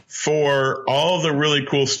 For all the really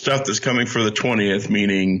cool stuff that's coming for the 20th,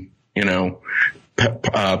 meaning,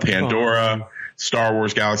 Pandora, Star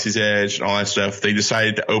Wars Galaxy's Edge, and all that stuff, they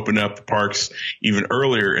decided to open up the parks even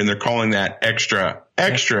earlier, and they're calling that extra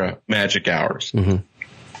magic hours. Mm-hmm.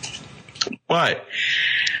 But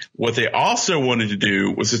what they also wanted to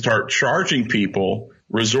do was to start charging people,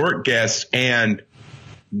 resort guests and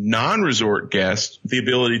non-resort guests, the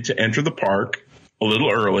ability to enter the park a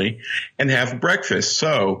little early and have breakfast.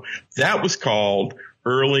 So that was called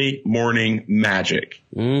early morning magic.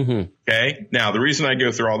 Mm-hmm. Okay. Now, the reason I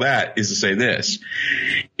go through all that is to say this.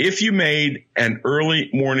 If you made an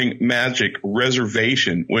early morning magic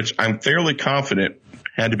reservation, which I'm fairly confident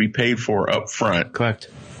had to be paid for up front. Correct.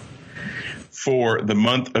 For the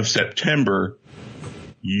month of September,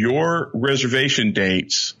 your reservation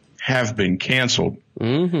dates have been canceled.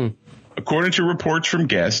 Mm-hmm. According to reports from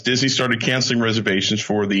guests, Disney started canceling reservations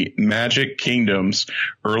for the Magic Kingdom's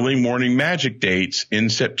early morning magic dates in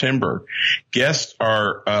September. Guests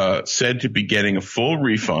are said to be getting a full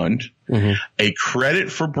refund, mm-hmm. a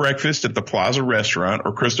credit for breakfast at the Plaza Restaurant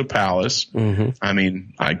or Crystal Palace. Mm-hmm. I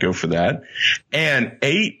mean, I'd go for that. And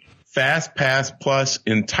 8 Fast Pass Plus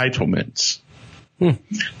entitlements.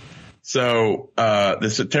 So the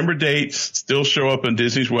September dates still show up on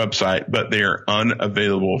Disney's website, but they are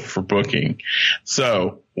unavailable for booking.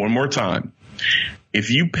 So one more time,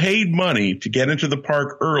 if you paid money to get into the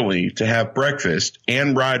park early to have breakfast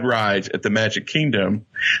and ride rides at the Magic Kingdom,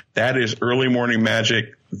 that is early morning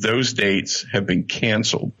magic. Those dates have been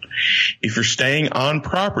canceled. If you're staying on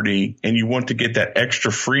property and you want to get that extra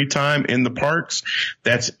free time in the parks,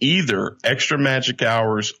 that's either extra magic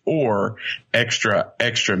hours or extra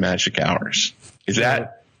magic hours. This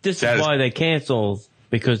is why they canceled,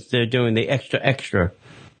 because they're doing the extra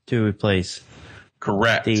to replace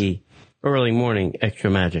correct the early morning extra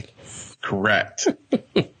magic. Correct.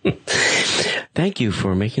 Thank you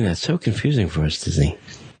for making that so confusing for us, Disney.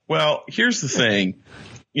 Well, here's the thing.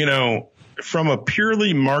 from a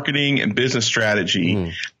purely marketing and business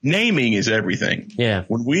strategy, naming is everything. Yeah.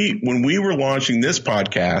 When we were launching this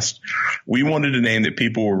podcast, we wanted a name that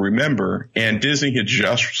people will remember, and Disney had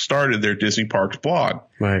just started their Disney Parks blog.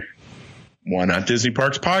 Right. Why not Disney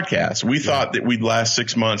Parks Podcast? We thought that we'd last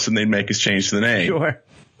 6 months and they'd make us change the name. Sure.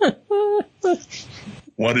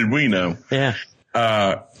 What did we know? Yeah.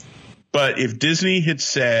 But if Disney had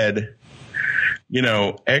said,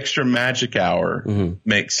 extra magic hour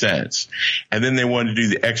makes sense. And then they wanted to do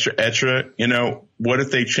the extra, what if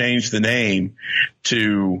they changed the name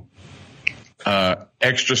to,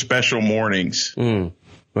 extra special mornings?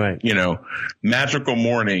 Right. Magical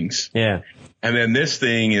mornings. Yeah. And then this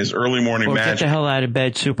thing is early morning or magic. Get the hell out of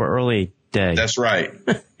bed super early day. That's right.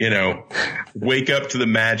 Wake up to the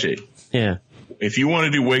magic. Yeah. If you want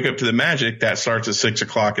to do wake up to the magic, that starts at 6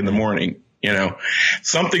 o'clock in the morning.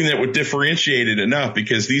 Something that would differentiate it enough,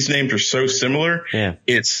 because these names are so similar. Yeah.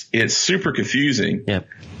 It's super confusing. Yep.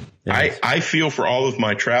 I feel for all of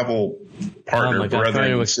my travel partner brethren trying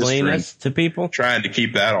to and explain this to people, trying to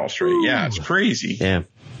keep that all straight. Ooh. Yeah, it's crazy. Yeah.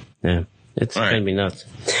 It's going to be nuts.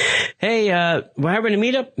 Hey, we're having a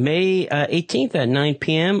meetup May 18th at 9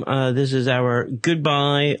 p.m. This is our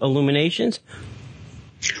Goodbye Illuminations.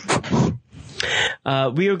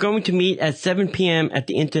 We are going to meet at 7 p.m. at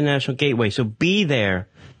the International Gateway. So be there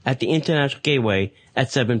at the International Gateway at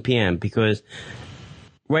 7 p.m. because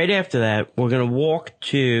right after that, we're going to walk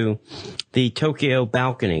to the Tokyo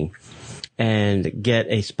balcony and get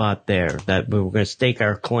a spot there. That we're going to stake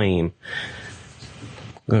our claim.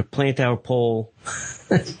 We're going to plant our pole.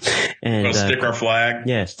 And we'll stick our flag.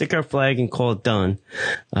 Yeah, stick our flag and call it done.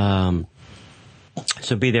 So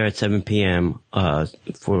be there at 7 p.m.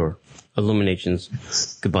 For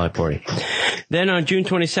Illuminations goodbye party. Then on June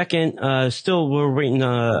 22nd, still we're waiting.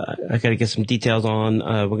 I got to get some details on.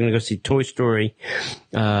 We're going to go see Toy Story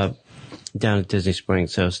down at Disney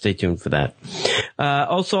Springs. So stay tuned for that.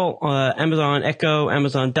 Also, Amazon Echo,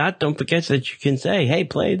 Amazon Dot. Don't forget that you can say, "Hey,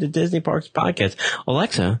 play the Disney Parks podcast."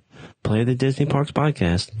 Alexa, play the Disney Parks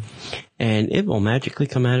podcast, and it will magically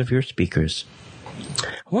come out of your speakers.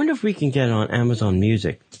 I wonder if we can get on Amazon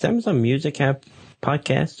Music. Does Amazon Music have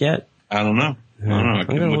podcasts yet? I don't know. I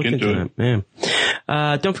can look into it. Yeah.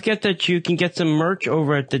 Don't forget that you can get some merch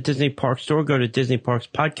over at the Disney Parks store. Go to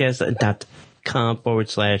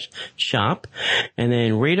DisneyParksPodcast.com/shop and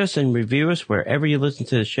then rate us and review us wherever you listen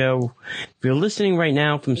to the show. If you're listening right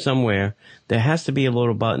now from somewhere, there has to be a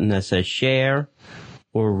little button that says share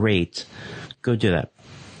or rate. Go do that.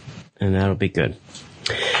 And that'll be good.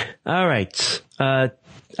 All right.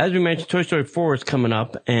 As we mentioned, Toy Story 4 is coming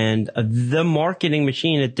up, and the marketing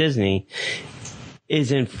machine at Disney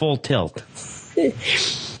is in full tilt.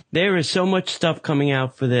 There is so much stuff coming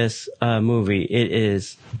out for this movie. It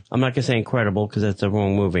is, I'm not going to say incredible because that's the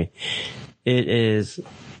wrong movie. It is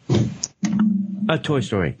a Toy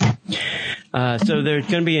Story. So there's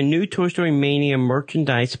going to be a new Toy Story Mania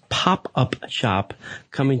merchandise pop-up shop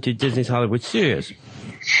coming to Disney's Hollywood Studios.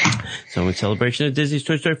 So in celebration of Disney's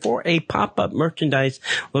Toy Story 4, a pop-up merchandise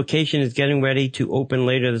location is getting ready to open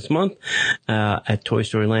later this month at Toy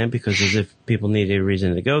Story Land, because as if people needed a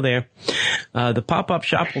reason to go there. The pop-up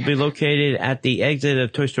shop will be located at the exit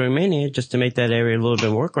of Toy Story Mania, just to make that area a little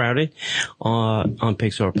bit more crowded on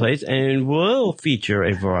Pixar Place, and will feature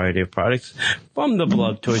a variety of products from the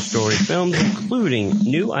beloved Toy Story films, including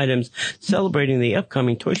new items celebrating the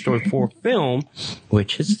upcoming Toy Story 4 film,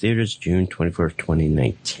 which hits theaters June 21st,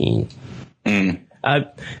 2019.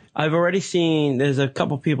 I've already seen, there's a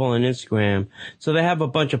couple people on Instagram, so they have a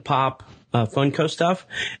bunch of pop Funko stuff,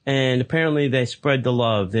 and apparently they spread the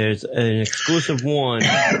love. There's an exclusive one,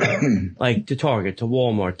 like to Target, to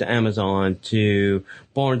Walmart, to Amazon, to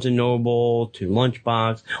Barnes & Noble, to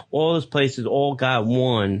Lunchbox. All those places all got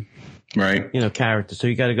one, right? Character. So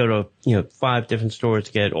you got to go to, 5 different stores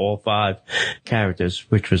to get all 5 characters,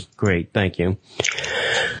 which was great. Thank you.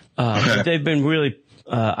 But they've been really,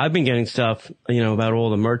 I've been getting stuff, about all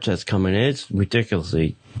the merch that's coming in. It's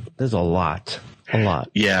ridiculously, there's a lot.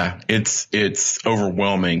 Yeah, it's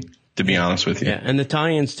overwhelming, to be honest with you. Yeah, and the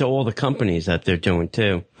tie-ins to all the companies that they're doing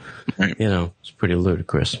too. Right. It's pretty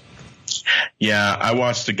ludicrous. Yeah, I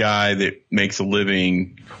watched a guy that makes a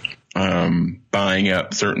living buying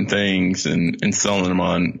up certain things and selling them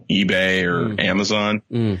on eBay or Amazon.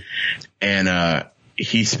 And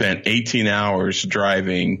he spent 18 hours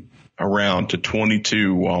driving around to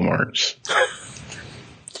 22 Walmarts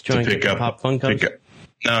to pick up Pop Funkos.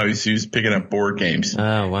 No, he was picking up board games.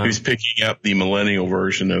 Oh, wow. He was picking up the millennial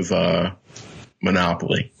version of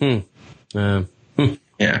Monopoly. Yeah,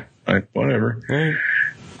 whatever.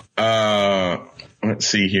 Let's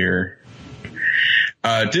see here.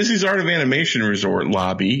 Disney's Art of Animation Resort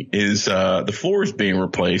lobby is the floor is being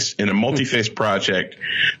replaced in a multi-phase project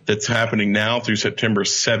that's happening now through September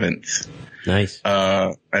 7th. Nice.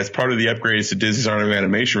 As part of the upgrades to Disney's Art of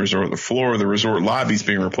Animation Resort, the floor of the resort lobby is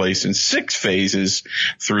being replaced in 6 phases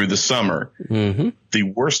through the summer. Mm-hmm. The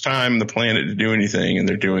worst time on the planet to do anything, and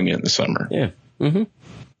they're doing it in the summer. Yeah. Mm-hmm.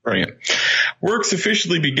 Brilliant. Work's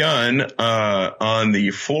officially begun on the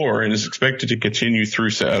floor and is expected to continue through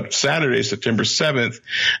Saturday, September 7th.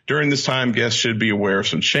 During this time, guests should be aware of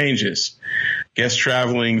some changes. Guests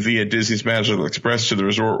traveling via Disney's Magical Express to the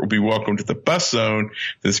resort will be welcome to the bus zone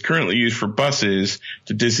that is currently used for buses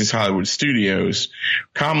to Disney's Hollywood Studios,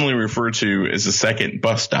 commonly referred to as the second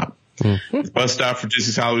bus stop. Mm-hmm. The bus stop for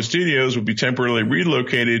Disney's Hollywood Studios will be temporarily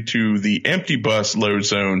relocated to the empty bus load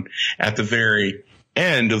zone at the very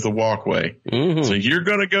end of the walkway. Mm-hmm. So you're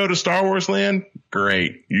going to go to Star Wars Land?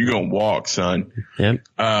 Great. You're going to walk, son.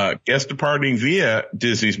 Yep. Guests departing via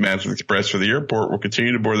Disney's Magical Express for the airport will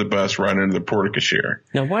continue to board the bus right under the porte-cochere.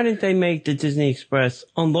 Now, why didn't they make the Disney Express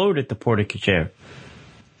unload at the porte-cochere?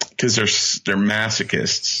 Because they're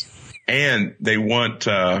masochists. And they want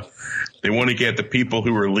to get the people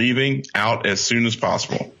who are leaving out as soon as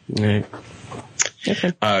possible. Right.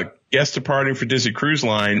 Okay. Guests departing for Disney Cruise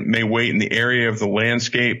Line may wait in the area of the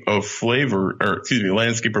Landscape of Flavors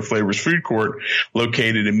food court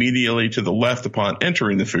located immediately to the left upon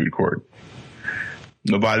entering the food court.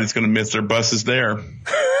 Nobody's going to miss their buses there.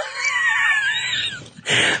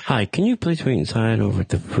 Hi, can you please wait inside over at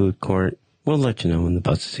the food court? We'll let you know when the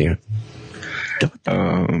bus is here.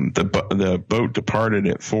 The boat departed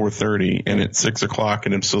at 4:30 and at 6 o'clock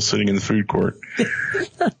and I'm still sitting in the food court.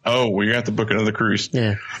 Oh, we're going to have to book another cruise.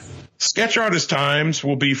 Yeah. Sketch artist times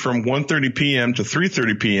will be from 1:30 p.m. to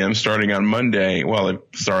 3:30 p.m. starting on Monday. Well, it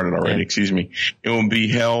started already, excuse me. It will be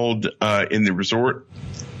held in the resort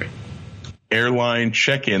airline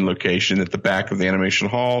check-in location at the back of the animation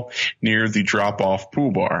hall near the drop-off pool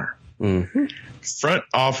bar. Mm-hmm. Front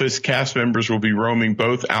office cast members will be roaming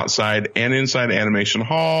both outside and inside Animation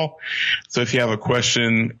Hall. So if you have a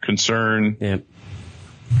question, concern,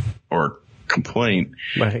 or complaint,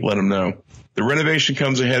 let them know. The renovation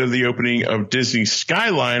comes ahead of the opening of Disney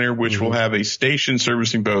Skyliner, which will have a station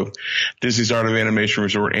servicing both Disney's Art of Animation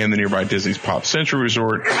Resort and the nearby Disney's Pop Century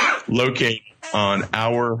Resort, located on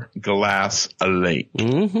Hourglass Lake.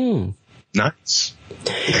 Mm-hmm. Nice.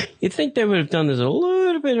 You'd think they would have done this a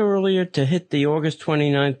little bit earlier to hit the August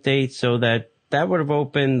 29th date so that would have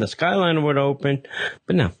opened, the Skyliner would open,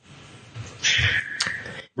 but no.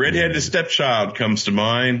 Redheaded Stepchild comes to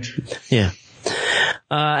mind. Yeah.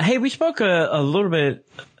 Hey, we spoke a little bit,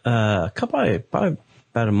 probably about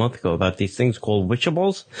a month ago about these things called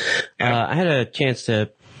Wishables. Yeah. I had a chance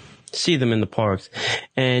to see them in the parks,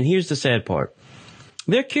 and here's the sad part.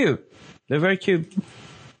 They're cute. They're very cute,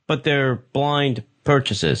 but they're blind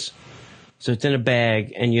purchases. So it's in a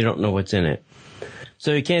bag, and you don't know what's in it.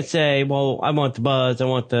 So you can't say, well, I want the Buzz, I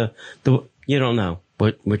want the you don't know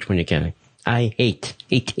which one you're getting. I hate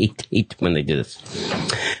when they do this.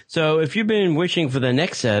 So if you've been wishing for the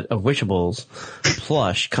next set of Wishables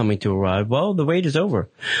plush coming to arrive, well, the wait is over.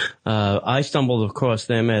 I stumbled across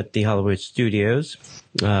them at the Hollywood Studios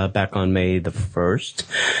back on May the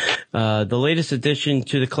 1st. The latest addition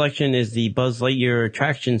to the collection is the Buzz Lightyear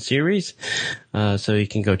Attraction Series, so you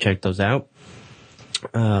can go check those out.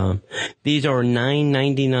 These are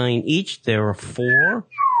 $9.99 each. There are 4.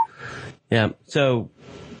 Yeah, so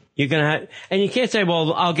you're going to have, and you can't say,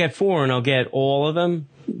 well, I'll get 4 and I'll get all of them.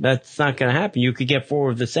 That's not going to happen. You could get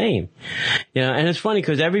 4 of the same. You know, and it's funny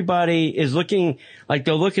because everybody is looking, like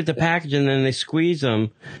they'll look at the package and then they squeeze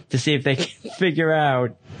them to see if they can figure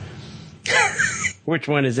out which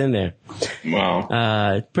one is in there.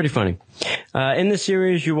 Wow. Pretty funny. In the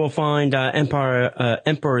series, you will find Emperor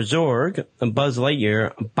Zorg, Buzz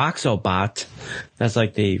Lightyear, Boxobot. That's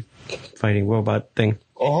like the fighting robot thing.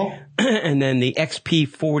 Uh-huh. And then the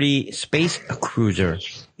XP-40 Space Cruiser.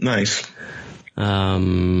 Nice.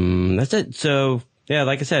 That's it. So, yeah,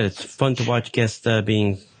 like I said, it's fun to watch guests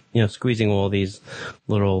squeezing all these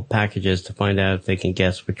little packages to find out if they can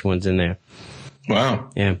guess which one's in there.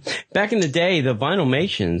 Wow. Yeah. Back in the day, the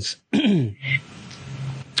Vinylmations,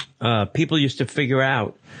 people used to figure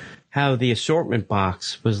out how the assortment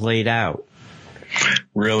box was laid out.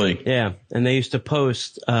 Really? Yeah. And they used to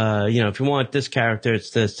post, if you want this character, it's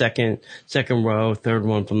the second row, third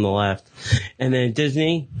one from the left. And then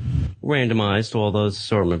Disney randomized all those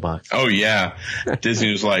assortment boxes. Oh, yeah.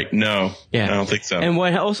 Disney was like, no, I don't think so. And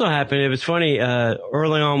what also happened, it was funny,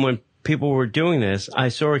 early on when people were doing this, I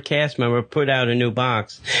saw a cast member put out a new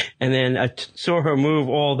box, and then I saw her move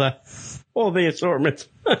all the all the assortments.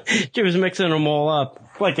 She was mixing them all up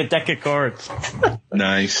like a deck of cards.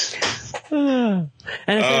 Nice. And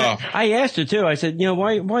I asked her too. I said,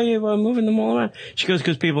 why are you moving them all around? She goes,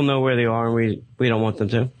 because people know where they are and we don't want them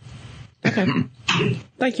to. Okay.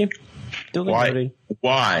 Thank you.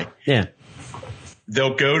 Why? Yeah.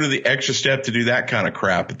 They'll go to the extra step to do that kind of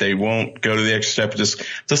crap, but they won't go to the extra step.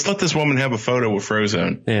 Just let this woman have a photo with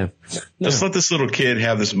Frozone. Yeah. No. Just let this little kid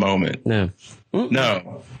have this moment. No.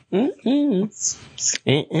 No.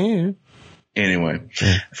 Anyway,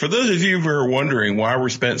 for those of you who are wondering why we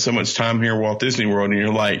spent so much time here at Walt Disney World, and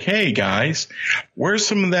you're like, hey guys, where's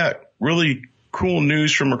some of that really cool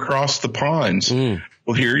news from across the ponds?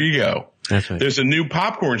 Well, here you go. That's right. There's a new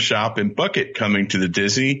popcorn shop in Bucket coming to the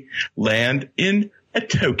Disneyland in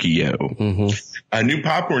Tokyo. A new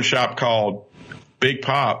popcorn shop called Big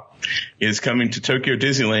Pop is coming to Tokyo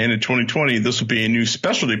Disneyland in 2020. This will be a new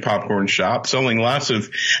specialty popcorn shop selling lots of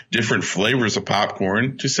different flavors of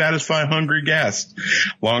popcorn to satisfy hungry guests.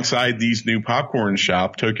 Alongside these new popcorn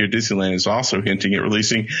shop, Tokyo Disneyland is also hinting at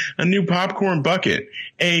releasing a new popcorn bucket,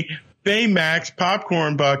 a Baymax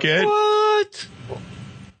popcorn bucket. What?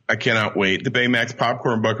 I cannot wait. The Baymax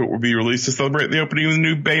popcorn bucket will be released to celebrate the opening of the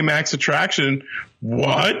new Baymax attraction.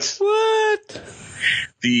 What?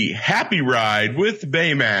 The Happy Ride with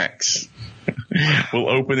Baymax will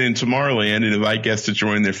open in Tomorrowland and invite guests to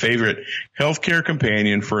join their favorite healthcare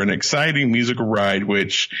companion for an exciting musical ride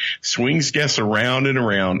which swings guests around and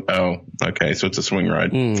around. Oh, okay. So it's a swing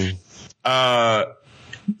ride.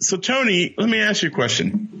 So Tony, let me ask you a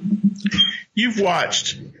question. You've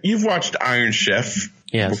watched Iron Chef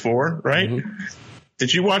before, right?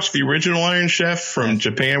 Did you watch the original Iron Chef from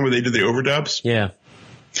Japan where they did the overdubs? Yeah.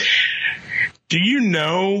 Do you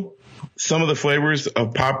know some of the flavors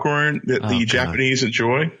of popcorn that the Japanese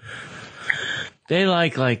enjoy? They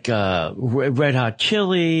like red hot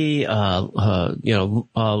chili,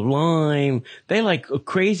 lime. They like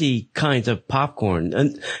crazy kinds of popcorn,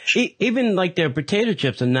 and even like their potato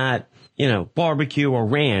chips are not, barbecue or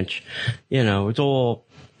ranch. It's all,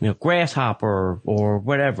 grasshopper or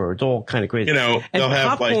whatever. It's all kind of crazy. They'll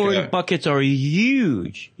have popcorn buckets are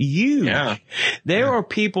huge. Yeah. There are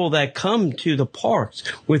people that come to the parks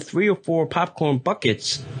with 3 or 4 popcorn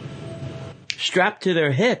buckets strapped to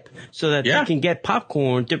their hip so that they can get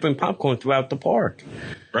different popcorn throughout the park.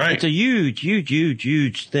 Right. It's a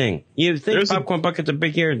huge thing. You think popcorn buckets are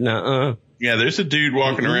big here? Nuh-uh. Yeah, there's a dude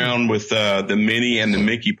walking around with the Minnie and the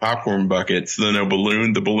Mickey popcorn buckets, the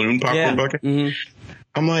balloon popcorn bucket.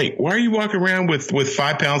 I'm like, why are you walking around with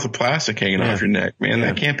 5 pounds of plastic hanging off your neck, man?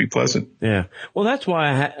 That can't be pleasant. Yeah. Well, that's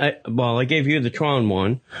why I gave you the Tron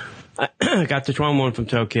one. I got the Tron one from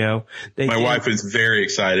Tokyo. My wife is very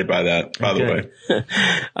excited by that, by the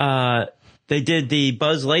way. They did the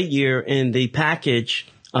Buzz Lightyear in the package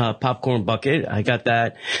popcorn bucket. I got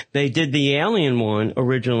that. They did the Alien one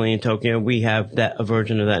originally in Tokyo. We have a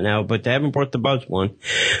version of that now, but they haven't brought the Buzz one.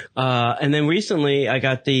 And then recently I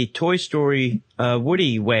got the Toy Story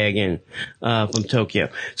Woody wagon from Tokyo.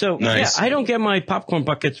 So nice. I don't get my popcorn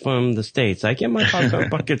buckets from the States. I get my popcorn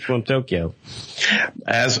buckets from Tokyo.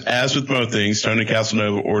 As with most things, Tony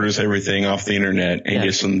Casanova orders everything off the internet and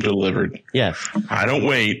gets them delivered. Yes. I don't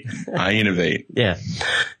wait. I innovate. Yeah.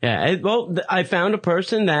 Well, I found a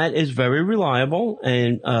person that is very reliable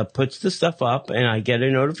and puts the stuff up, and I get a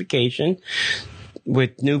notification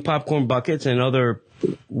with new popcorn buckets and other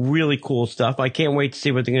really cool stuff. I can't wait to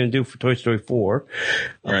see what they're going to do for Toy Story 4.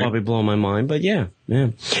 I'll probably blow my mind, but yeah.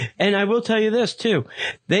 And I will tell you this too.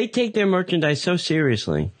 They take their merchandise so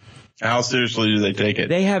seriously. How seriously do they take it?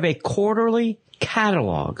 They have a quarterly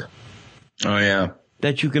catalog. Oh yeah.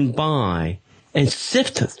 That you can buy and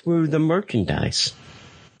sift through the merchandise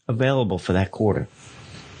available for that quarter.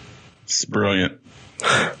 It's brilliant.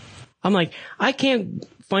 I'm like, I can't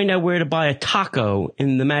find out where to buy a taco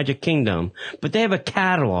in the Magic Kingdom, but they have a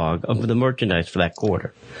catalog of the merchandise for that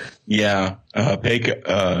quarter. Yeah.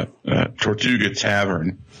 Tortuga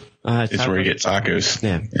Tavern is where you get tacos.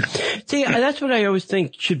 Yeah. See, that's what I always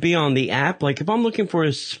think should be on the app. Like if I'm looking for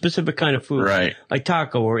a specific kind of food, like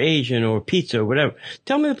taco or Asian or pizza or whatever,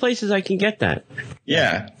 tell me the places I can get that.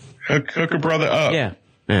 Yeah. Hook a brother up. Yeah.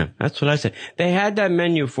 That's what I said. They had that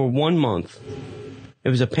menu for 1 month. It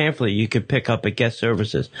was a pamphlet you could pick up at guest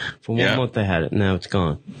services. For 1 month they had it. Now it's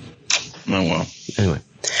gone. Oh, well. Anyway.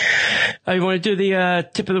 You want to do the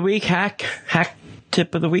tip of the week? Hack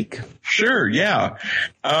tip of the week? Sure, yeah.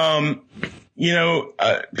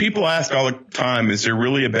 People ask all the time, is there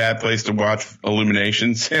really a bad place to watch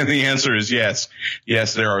Illuminations? And the answer is yes.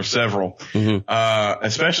 Yes, there are several.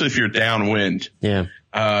 Especially if you're downwind. Yeah.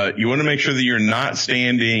 You want to make sure that you're not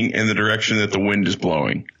standing in the direction that the wind is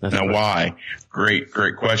blowing. That's now, right. why?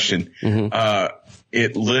 Great question.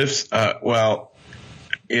 It lifts,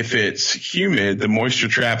 if it's humid, the moisture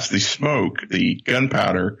traps the smoke, the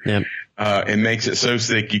gunpowder, and makes it so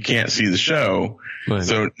thick you can't see the show. Right.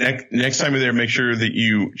 So next time you're there, make sure that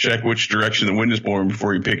you check which direction the wind is blowing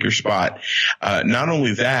before you pick your spot. Not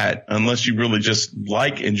only that, unless you really just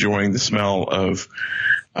like enjoying the smell of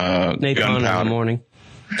napalm gunpowder. in the morning.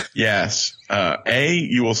 Yes.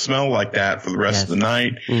 You will smell like that for the rest of the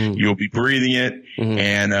night. You'll be breathing it.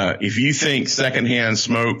 And if you think secondhand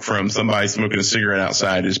smoke from somebody smoking a cigarette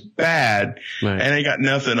outside is bad, and they got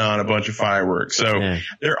nothing on a bunch of fireworks. So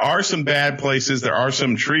there are some bad places. There are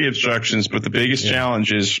some tree obstructions, but the biggest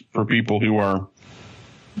challenge is for people who are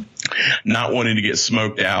not wanting to get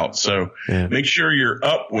smoked out. So make sure you're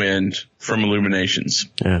upwind from illuminations.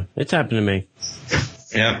 Yeah. It's happened to me.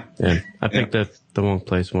 Yeah. I picked the wrong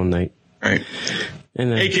place one night. Right.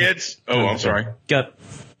 And then, Hey, kids. Oh, I'm sorry. Yep.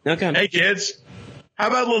 Okay. Hey, kids. How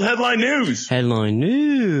about a little headline news? Headline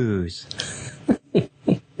news.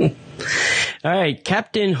 All right.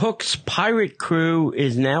 Captain Hook's Pirate Crew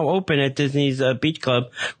is now open at Disney's Beach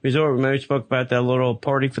Club Resort. Remember we spoke about that little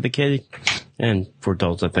party for the kids and for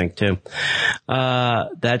adults, I think, too.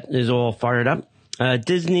 That is all fired up.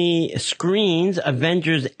 Disney screens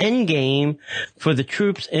Avengers Endgame for the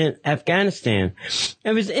troops in Afghanistan.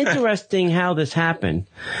 It was interesting how this happened.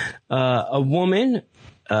 A woman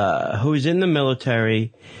who's in the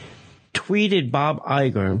military tweeted Bob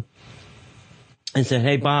Iger and said,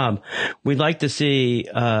 "Hey, Bob, we'd like to see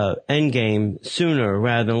Endgame sooner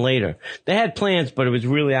rather than later." They had plans, but it was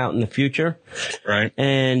really out in the future. Right.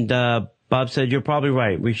 And Bob said, "You're probably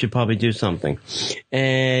right. We should probably do something."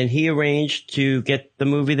 And he arranged to get the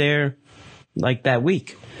movie there like that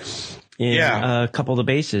week in a couple of the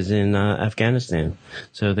bases in Afghanistan.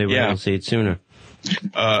 So they were able to see it sooner.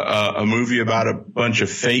 A movie about a bunch of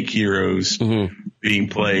fake heroes being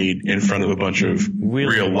played in front of a bunch of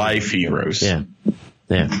real life heroes. Yeah.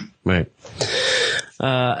 Right.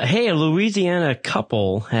 Hey, a Louisiana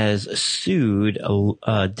couple has sued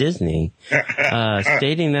Disney,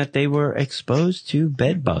 stating that they were exposed to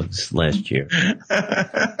bed bugs last year.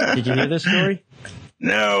 Did you hear this story?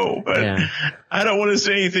 No, but I don't want to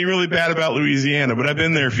say anything really bad about Louisiana, but I've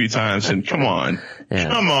been there a few times, and come on,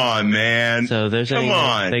 man. So they're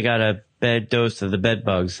saying they got a bad dose of the bed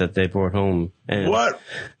bugs that they brought home. And what?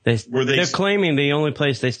 They're claiming the only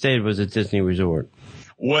place they stayed was a Disney resort.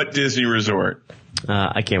 What Disney resort?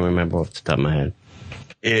 I can't remember off the top of my head.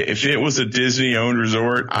 If it was a Disney-owned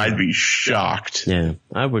resort, I'd be shocked. Yeah,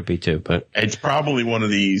 I would be too, but it's probably one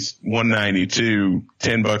of these $192,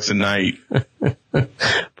 $10 a night.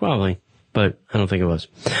 Probably, but I don't think it was.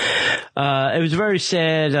 It was very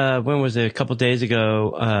sad. When was it? A couple days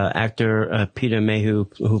ago, actor Peter Mayhew,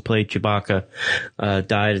 who played Chewbacca,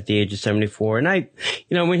 died at the age of 74. And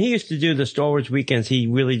when he used to do the Star Wars weekends, he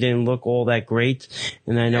really didn't look all that great.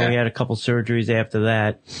 And I know he had a couple surgeries after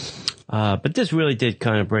that. But this really did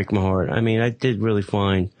kind of break my heart. I mean, I did really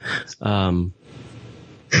find, and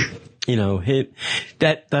it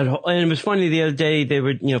was funny the other day, they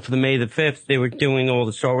were, for the May the 5th, they were doing all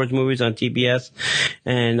the Star Wars movies on TBS,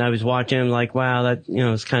 and I was watching them like, wow, that,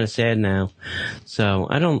 it's kind of sad now. So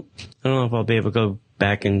I don't know if I'll be able to go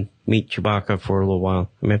back and meet Chewbacca for a little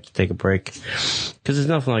while. I'm gonna have to take a break. Cause there's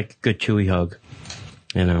nothing like a good Chewie hug,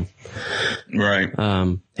 Right.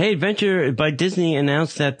 Hey, Adventure by Disney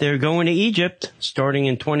announced that they're going to Egypt starting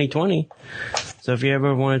in 2020. So if you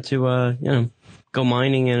ever wanted to, go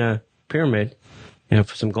mining in a pyramid,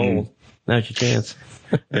 for some gold, now's your chance.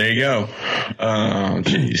 There you go. Oh,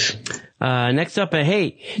 jeez. Next up,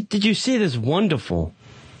 hey, did you see this wonderful,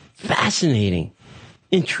 fascinating,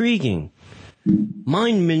 intriguing,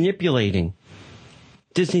 mind manipulating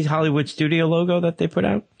Disney's Hollywood Studio logo that they put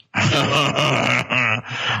out?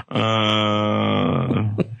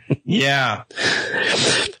 Yeah.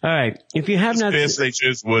 All right. If you have not, they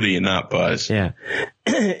chose Woody and not Buzz. Yeah.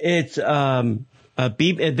 It's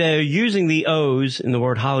they're using the O's in the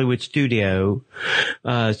word Hollywood Studio.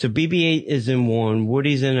 So BB-8 is in one,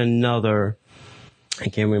 Woody's in another. I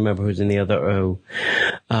can't remember who's in the other O.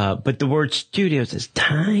 But the word studios is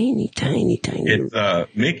tiny, tiny, tiny. It's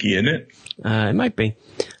Mickey, isn't it? It might be.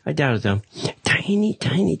 I doubt it though. Tiny,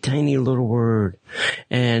 tiny, tiny little word.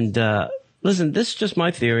 And listen, this is just my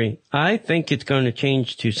theory. I think it's going to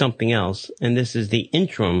change to something else, and this is the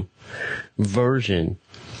interim version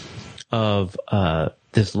of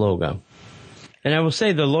this logo. And I will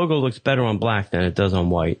say the logo looks better on black than it does on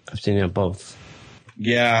white. I've seen it on both.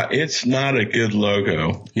 Yeah, it's not a good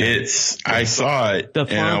logo. I saw it. The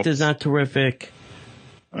font is not terrific.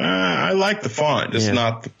 like the font, just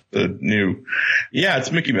not the new. Yeah,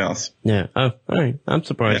 it's Mickey Mouse. Yeah. Oh, all right. I'm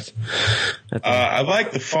surprised. Yeah. I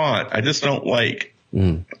like the font. I just don't like.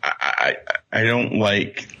 I don't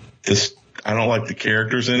like this. I don't like the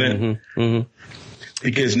characters in it.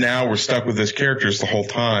 Because now we're stuck with those characters the whole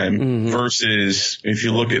time versus if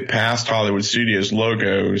you look at past Hollywood Studios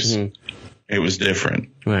logos, it was different.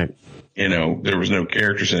 Right. You know, there was no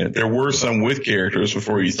characters in it. There were some with characters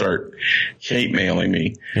before you start hate mailing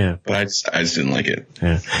me. Yeah. But I just didn't like it.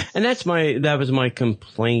 Yeah. And that was my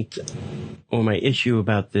complaint or my issue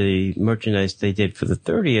about the merchandise they did for the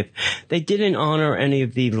 30th. They didn't honor any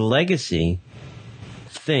of the legacy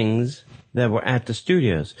things that were at the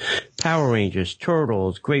studios. Power Rangers,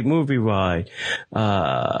 Turtles, Great Movie Ride,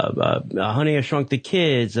 Honey, I Shrunk the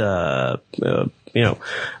Kids, the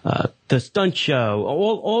stunt show,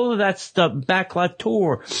 all of that stuff, Backlot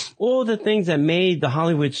Tour, all the things that made the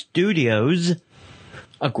Hollywood studios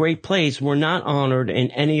a great place were not honored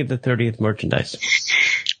in any of the 30th merchandise.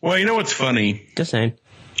 Well, you know what's funny? Just saying.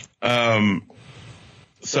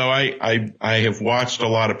 So I have watched a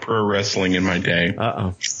lot of pro wrestling in my day.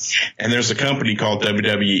 And there's a company called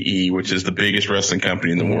WWE, which is the biggest wrestling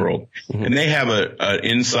company in the world. And they have an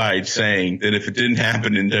inside saying that if it didn't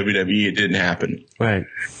happen in WWE, it didn't happen. Right.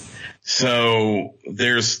 So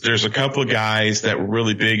there's a couple of guys that were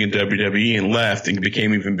really big in WWE and left and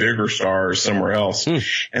became even bigger stars somewhere else. And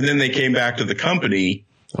then they came back to the company.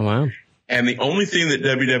 Oh, wow. And the only thing that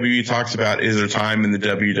WWE talks about is their time in the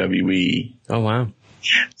WWE. Oh, wow.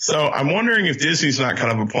 So I'm wondering if Disney's not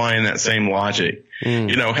kind of applying that same logic.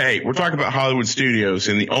 You know, hey, we're talking about Hollywood Studios,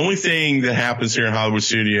 and the only thing that happens here in Hollywood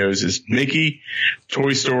Studios is Mickey,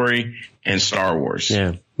 Toy Story, and Star Wars.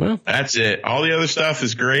 Yeah. Well, that's it. All the other stuff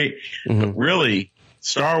is great, but really,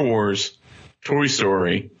 Star Wars, Toy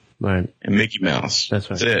Story, right, and Mickey Mouse.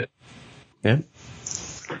 That's right. That's it. Yeah.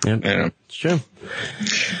 Yeah. Yeah. It's true.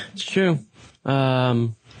 It's true.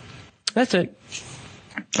 That's it.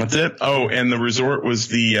 That's it. Oh, and the resort was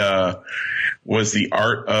the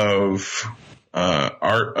Art of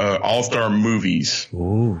All-Star Movies.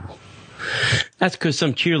 Ooh. That's because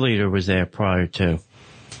some cheerleader was there prior to.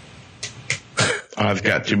 I've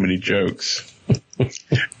got too many jokes. If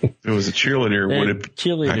it was a cheerleader, would it?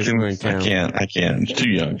 Cheerleaders were in town. I can't. It's too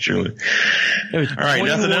young, cheerleader. There was all right,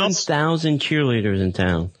 nothing else? 21,000 cheerleaders in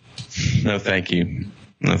town. No, thank you.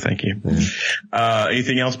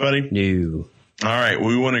 Anything else, buddy? No. All right. Well,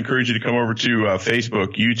 we want to encourage you to come over to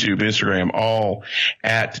Facebook, YouTube, Instagram, all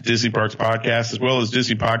at Disney Parks Podcast, as well as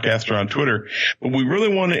Disney Podcaster on Twitter. But we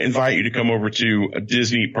really want to invite you to come over to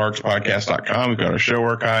DisneyParksPodcast.com. We've got our show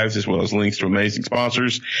archives as well as links to amazing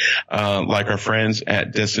sponsors, like our friends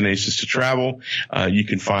at Destinations to Travel. You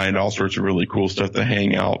can find all sorts of really cool stuff to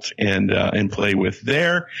hang out and play with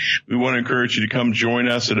there. We want to encourage you to come join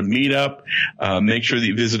us at a meetup. Make sure that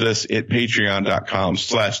you visit us at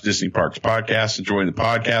patreon.com/Disney Parks Podcast to join the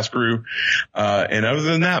podcast crew. And other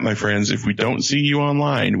than that, my friends, if we don't see you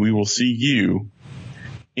online, we will see you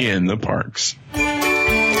in the parks.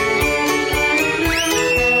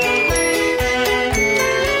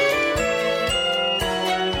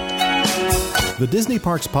 The Disney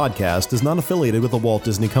Parks Podcast is not affiliated with the Walt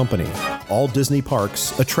Disney Company. All Disney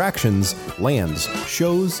parks, attractions, lands,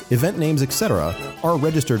 shows, event names, etc. are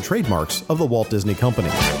registered trademarks of the Walt Disney Company.